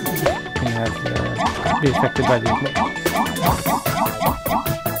can be affected by these moves.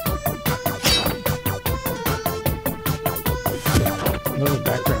 Little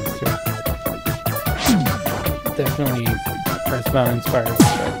backgrounds too. Definitely Earthbound inspired, but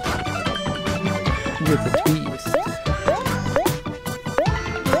with a twist.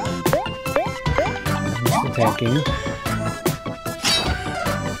 Just attacking.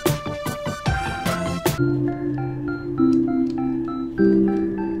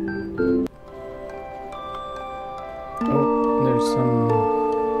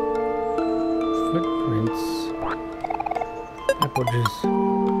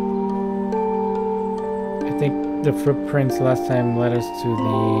 The footprints last time led us to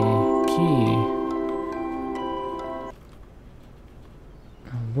the key.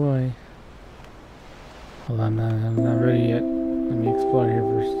 Oh boy. Hold on, I'm not ready yet. Let me explore here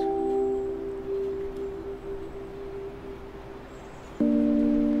first.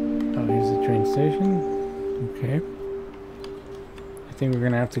 station? Okay. I think we're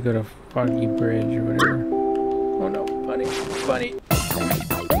gonna have to go to Foggy Bridge or whatever. Oh no, bunny! Bunny!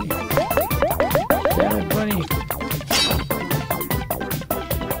 Damn it, bunny!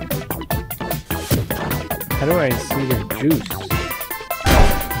 How do I see their juice?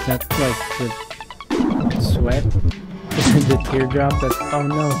 Is that like the sweat? The teardrop that's... Oh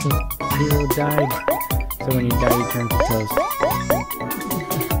no, the hero died. So when you die, you turn to toast.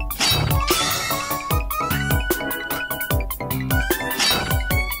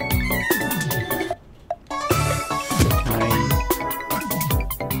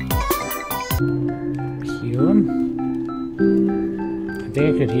 Heal him? I think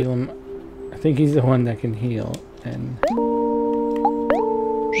I could heal him. I think he's the one that can heal. And please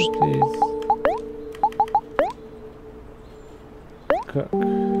cook.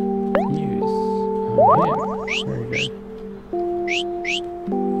 Use. Oh man, very good.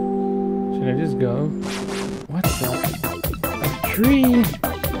 Should I just go? What the? A tree?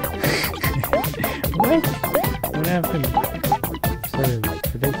 What? What happened? Serve.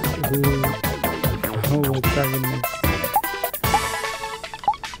 Predict who... Oh, we'll target next.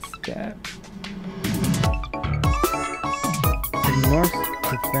 Stab. The North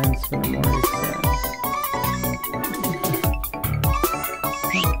defense for the Omori says.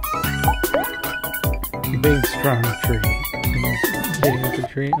 Big strong tree. Hitting up the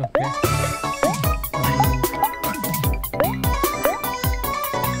tree? Okay.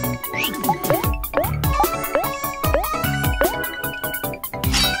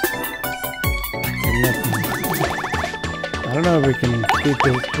 I don't know if we can keep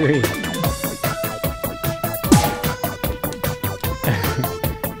this tree.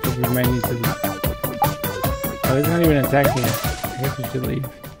 We might need to leave. Oh, it's not even attacking us. I guess we should leave.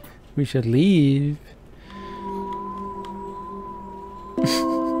 We should leave. It's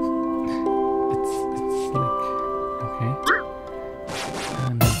like... Okay.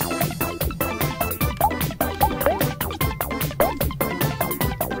 No.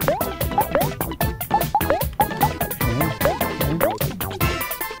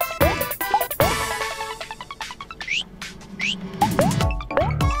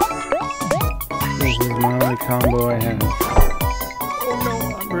 This is my only combo I have. Oh no,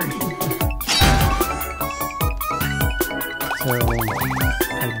 Omori. So I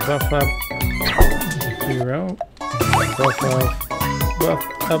buff up the hero, and buff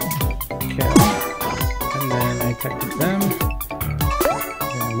up Kel, and then I attack with them.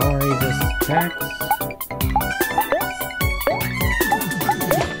 And Omori just attacks.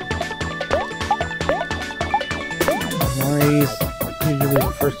 Omori's usually the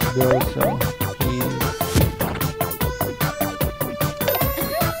first to go, so he's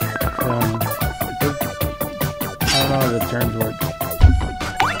I don't know how the turns work.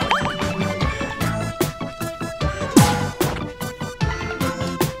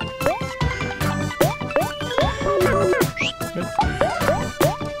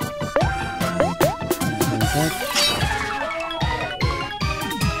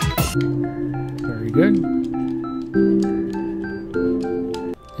 Very good.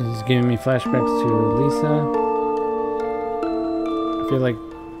 This is giving me flashbacks to Lisa. I feel like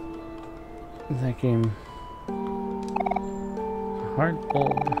that game... Heart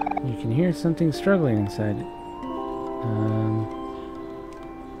bulb. You can hear something struggling inside it.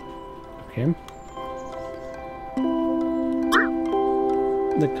 Okay.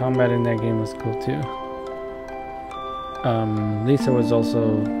 The combat in that game was cool too. Lisa was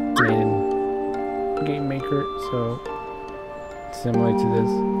also made in Game Maker, so similar to this.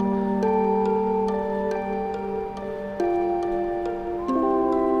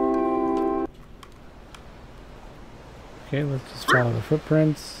 Okay, let's just follow the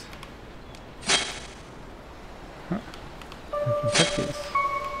footprints. Huh. I can check these.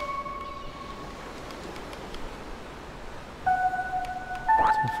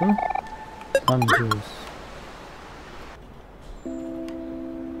 Plum juice.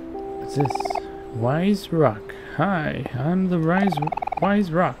 What's this? Wise Rock. Hi, I'm the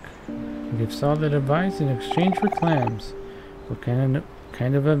Wise Rock. We've solved the advice in exchange for clams. What kind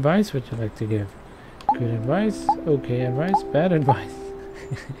of advice would you like to give? Good advice, okay advice, bad advice.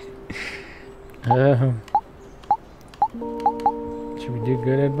 Should we do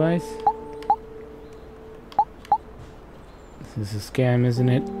good advice? This is a scam, isn't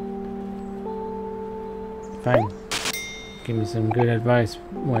it? Fine. Give me some good advice,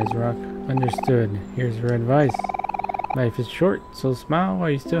 Wise Rock. Understood. Here's your advice. Life is short, so smile while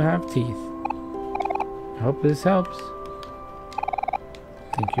you still have teeth. I hope this helps.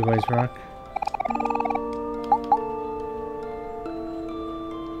 Thank you, Wise Rock.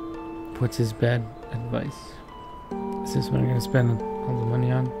 What's his bad advice? Is this what I'm gonna spend all the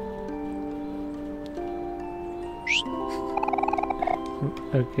money on?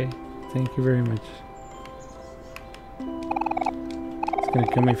 Okay, thank you very much. It's gonna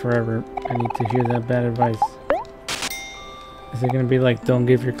kill me forever. I need to hear that bad advice. Is it gonna be like, don't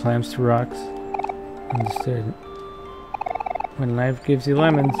give your clams to rocks? Understood. When life gives you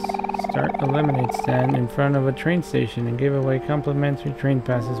lemons, start a lemonade stand in front of a train station and give away complimentary train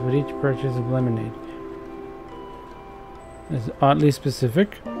passes with each purchase of lemonade. It's oddly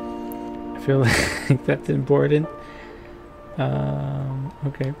specific. I feel like that's important.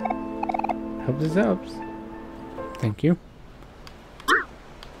 Okay. Hope this helps. Thank you.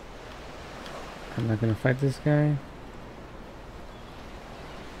 I'm not gonna fight this guy.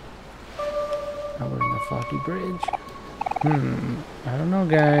 Oh, we're in the Foggy Bridge. I don't know,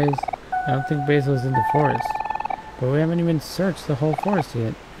 guys. I don't think Basil's in the forest. But we haven't even searched the whole forest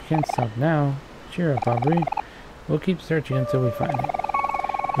yet. We can't stop now. Cheer up, Aubrey. We'll keep searching until we find it.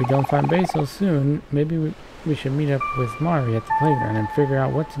 If we don't find Basil soon, maybe we should meet up with Mari at the playground and figure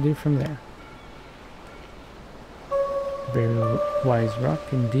out what to do from there. Very wise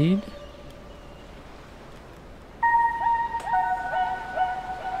rock indeed.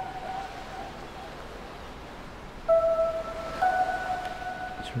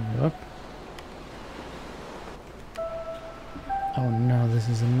 Up. Oh no, this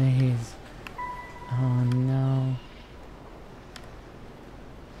is a maze. Oh no.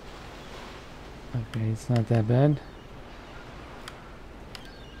 Okay, it's not that bad.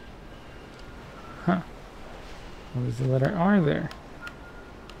 Huh. What is the letter R there?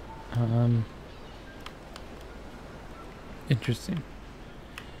 Interesting.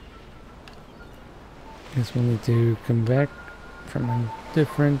 Guess we'll need to come back from a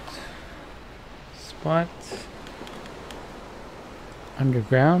different spot.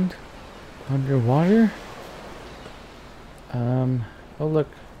 Underground, underwater. Oh look,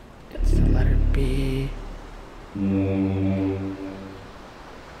 it's the letter B.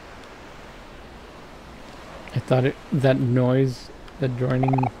 I thought that noise, the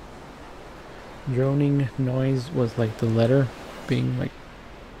droning noise was like the letter being like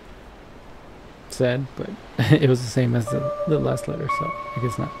said, but it was the same as the last letter, so I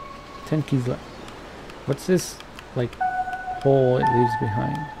guess not. 10 keys left. What's this like hole it leaves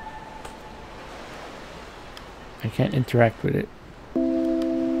behind? I can't interact with it.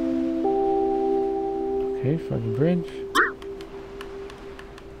 Okay, Foggy Bridge.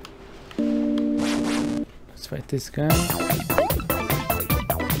 Let's fight this guy.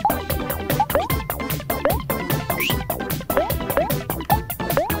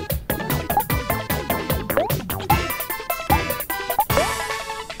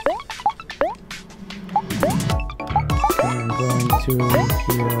 To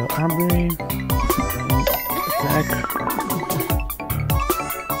heal Omori. Attack.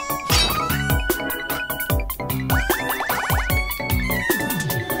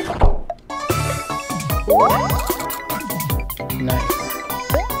 Nice.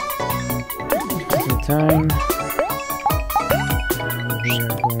 Just in time. And we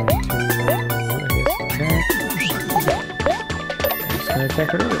are going to, I guess, attack. I'm just going to attack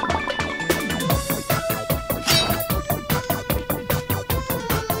her earlier.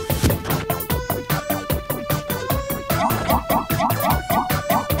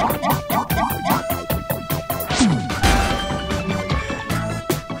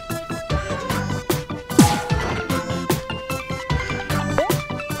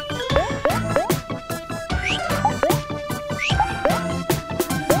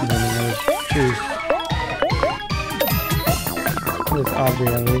 Aubrey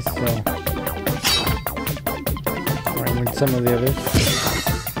at least, so or I mean some of the others.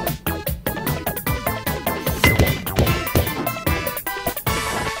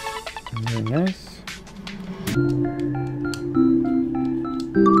 Very nice.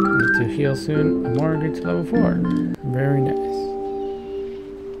 Need to heal soon. Omori gets to level 4. Very nice.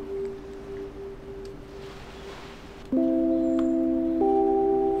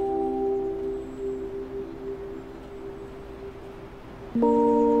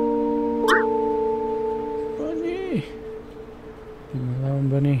 Bunny! Leave me alone,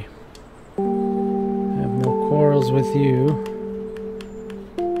 Bunny. I have no quarrels with you.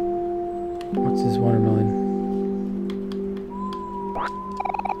 What's this watermelon?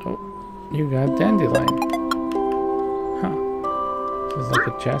 Oh, you got dandelion. Huh. This is like a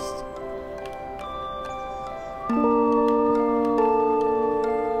chest.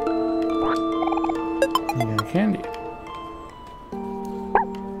 You got candy.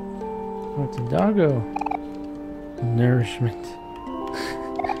 Oh, it's a doggo. Nourishment.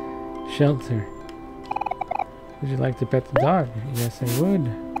 shelter. Would you like to pet the dog? Yes, I would.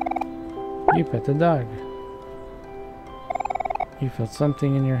 You pet the dog. You felt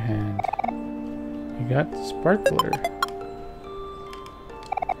something in your hand. You got the sparkler.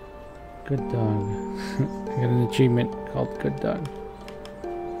 Good dog. I got an achievement called Good Dog.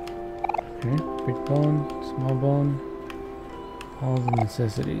 Okay, big bone, small bone, all the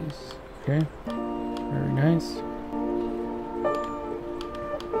necessities. Okay, very nice.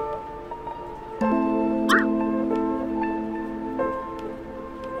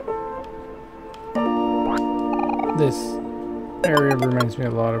 This area reminds me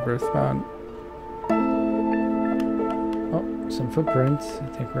a lot of Earthbound. Oh, some footprints. I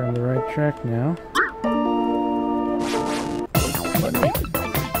think we're on the right track now. Buddy.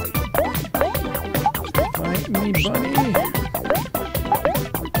 Fight me, buddy.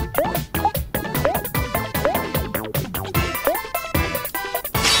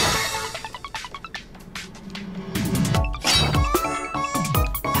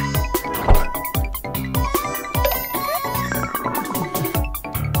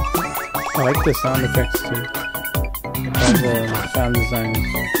 I like the sound effects too. All the sound design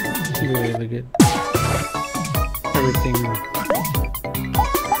is really good. Everything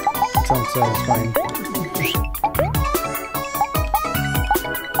sounds satisfying.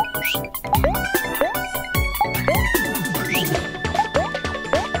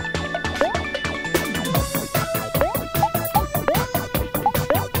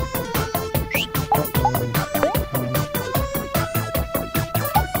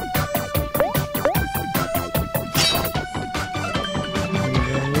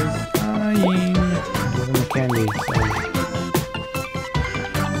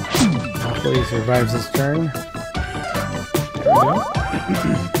 Hopefully he survives his turn. There we go.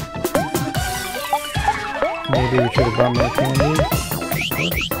 Maybe we should have brought more candy.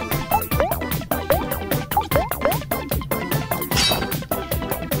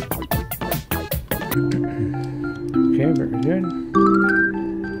 Okay, very good.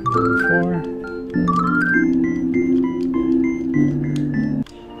 Number 4.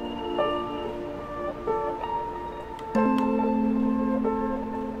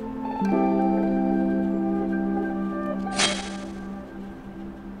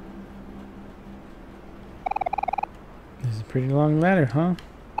 Pretty long ladder, huh?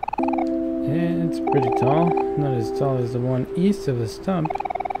 Yeah, it's pretty tall. Not as tall as the one east of the stump.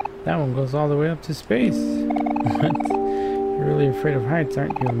 That one goes all the way up to space. What? You're really afraid of heights,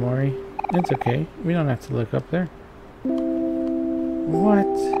 aren't you, Omori? It's okay. We don't have to look up there. What?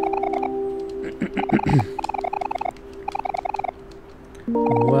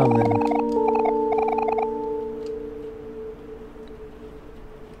 Well then.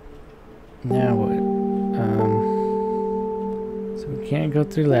 Now what? So we can't go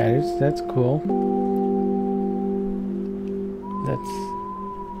through ladders. That's cool.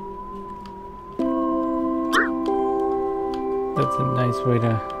 That's a nice way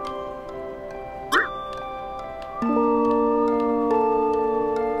to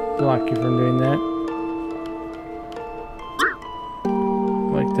block you from doing that. I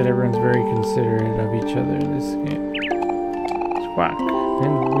like that everyone's very considerate of each other in this game. Squawk.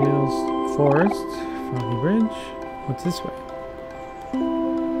 Pinwheels Forest. Foggy Bridge. What's this way?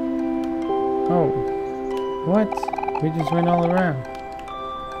 Oh, what? We just went all around.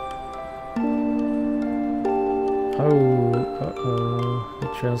 Oh, uh-oh. The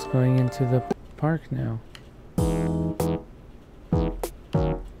trail's going into the park now.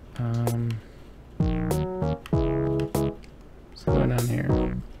 What's going on here?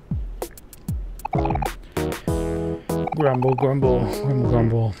 Grumble, grumble, grumble,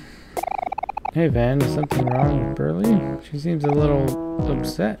 grumble. Hey Van, is something wrong with Burley? She seems a little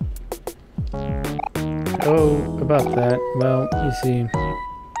upset. Oh, about that. Well, you see.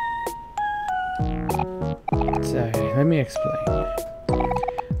 Sorry, let me explain.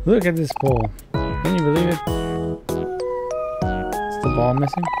 Look at this pole. Can you believe it? Is the ball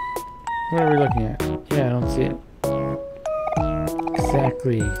missing? What are we looking at? Yeah, I don't see it.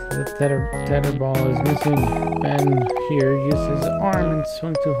 Exactly. The tether ball is missing. Ben here used his arm and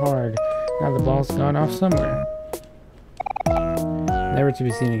swung too hard. Now the ball's gone off somewhere. Never to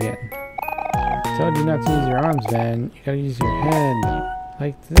be seen again. I told you not to use your arms, Van. You gotta use your head.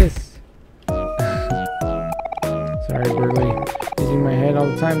 Like this. Sorry, Burley. Using my head all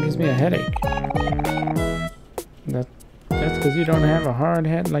the time gives me a headache. That's because you don't have a hard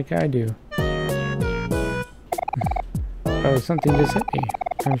head like I do. Oh, something just hit me.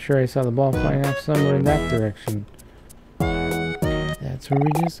 I'm sure I saw the ball flying off somewhere in that direction. That's where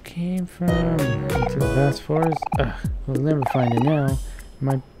we just came from. Into the vast forest. Ugh, we'll never find it now.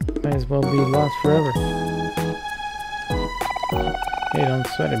 Might as well be lost forever. Hey, don't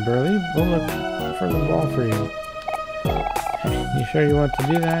sweat it, Burley. We'll look for the ball for you. Hey, you sure you want to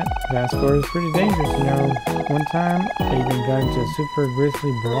do that? Fast forward is pretty dangerous, you know. One time, I even got into a super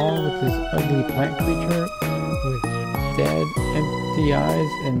grisly brawl with this ugly plant creature with dead, empty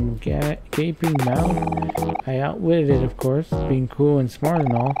eyes and gaping mouth. I outwitted it, of course, being cool and smart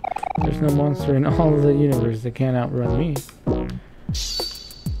and all. There's no monster in all of the universe that can't outrun me.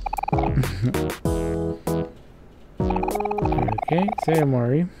 Okay, say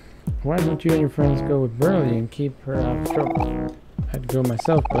Omori. Why don't you and your friends go with Burley and keep her out of trouble? I'd go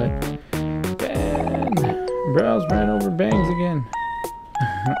myself, but... Ben! Browse ran over Bangs again.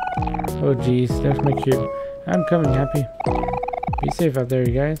 Oh geez, there's my cue. I'm coming, Happy. Be safe out there,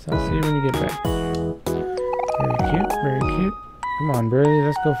 you guys. I'll see you when you get back. Very cute, very cute. Come on, Burley,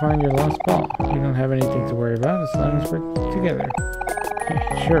 let's go find your lost ball. We don't have anything to worry about as long as we're together.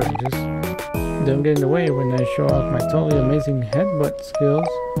 Sure, just don't get in the way when I show off my totally amazing headbutt skills.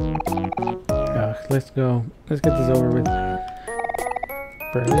 Let's go. Let's get this over with.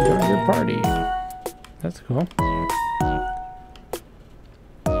 Burley joined your party. That's cool.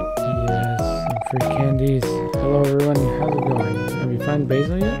 Yes, some free candies. Hello everyone, how's it going? Have you found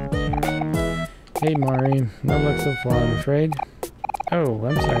Basil yet? Hey Mari, no luck so far I'm afraid. Oh,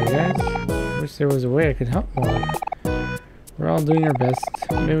 I'm sorry guys. I wish there was a way I could help more. We're all doing our best.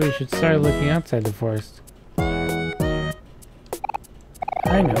 Maybe we should start looking outside the forest. I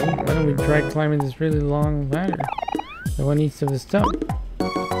know. Why don't we try climbing this really long ladder? The one east of the stump. I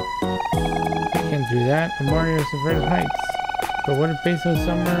can't do that. Omori is afraid of heights. But what if Basil is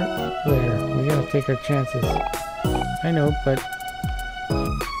somewhere there? We gotta take our chances. I know, but...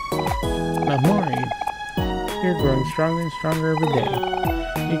 Omori, you're growing stronger and stronger every day.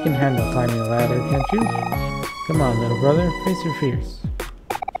 You can handle climbing a ladder, can't you? Come on, little brother, face your fears.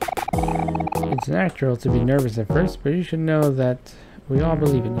 It's natural to be nervous at first, but you should know that we all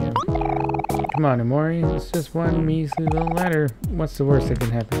believe in you. Come on, Omori, it's just one measly little ladder. What's the worst that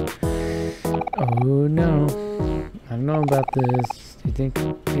can happen? Oh no, I don't know about this. Do you think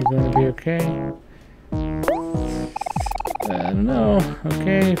you're going to be okay? I don't know.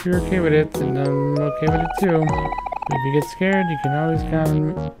 Okay, if you're okay with it, then I'm okay with it too. But if you get scared, you can always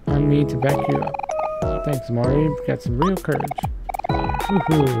count on me to back you up. Thanks, Omori. You've got some real courage.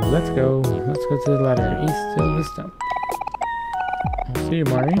 Woohoo! Let's go. Let's go to the ladder east of the stump. I'll see you,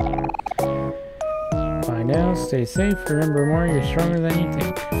 Omori. Bye now. Stay safe. Remember, Omori, you're stronger than you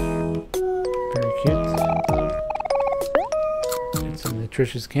think. Very cute. Get some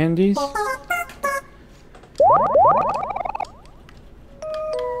nutritious candies.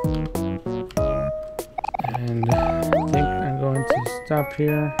 And I think I'm going to stop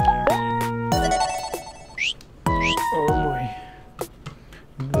here. Oh boy.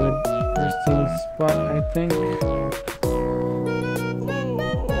 Good resting spot, I think.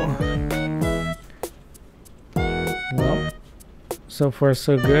 Well, so far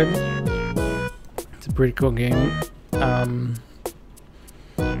so good. It's a pretty cool game. I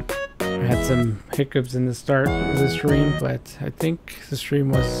had some hiccups in the start of the stream, but I think the stream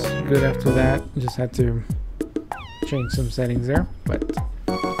was good after that. Just had to change some settings there, but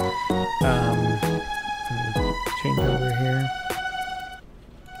change over here.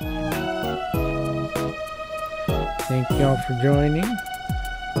 Thank y'all for joining.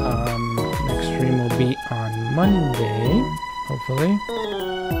 Next stream will be on Monday, hopefully.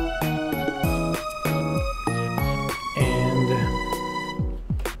 And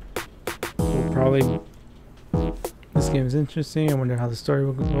we'll probably... This game is interesting. I wonder how the story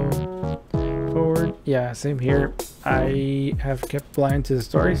will go forward. Yeah, same here. I have kept blind to the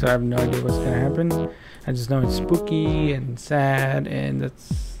story, so I have no idea what's going to happen. I just know it's spooky and sad, and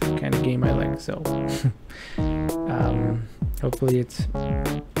that's the kind of game I like, so hopefully it's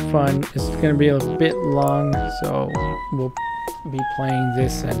fun. It's going to be a bit long, so we'll be playing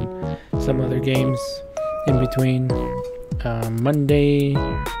this and some other games in between. Monday,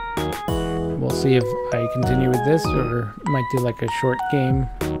 we'll see if I continue with this, or might do like a short game,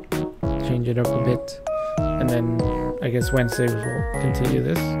 change it up a bit, and then I guess Wednesday we'll continue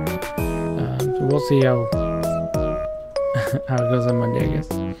this. We'll see how it goes on Monday, I guess.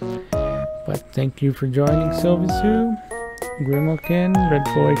 But thank you for joining, Sylvisu, Grimalkin, Red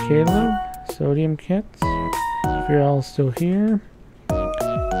Boy Caleb, Sodium Kits, if you're all still here,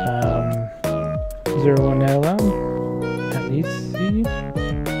 01LM, Alici,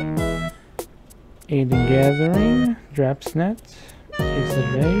 Aiden Gathering, Drapsnet,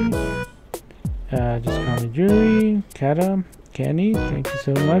 Isabelle, Just Call Me Julie, Kata, Kenny, thank you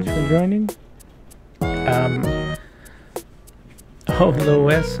so much for joining. Oh,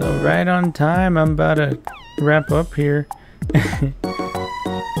 Loesa, right on time. I'm about to wrap up here.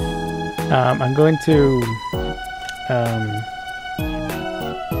 I'm going to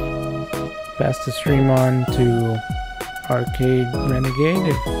pass the stream on to Arcade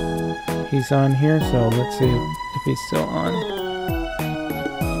Renegade if he's on here. So let's see if he's still on.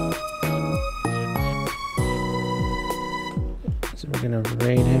 So we're gonna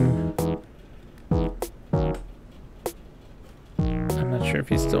raid him. I'm not sure if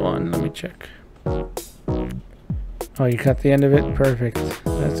he's still on. Let me check. Oh, you cut the end of it? Perfect.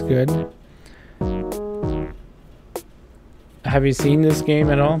 That's good. Have you seen this game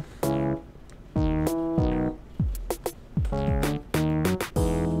at all?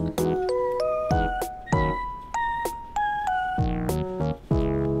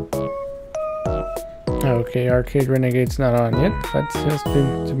 Okay, Arcade Renegade's not on yet, but he'll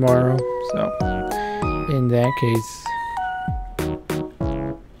stream tomorrow, so in that case.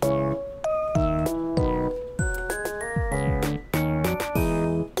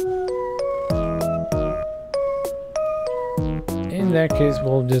 In that case,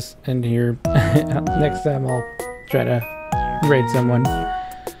 we'll just end here. Next time I'll try to raid someone.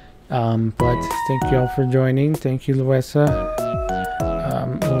 But thank you all for joining. Thank you, Loesa.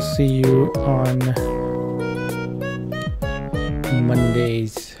 We'll see you on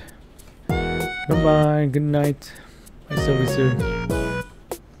Mondays. Bye bye. Good night. Bye, Sylvie.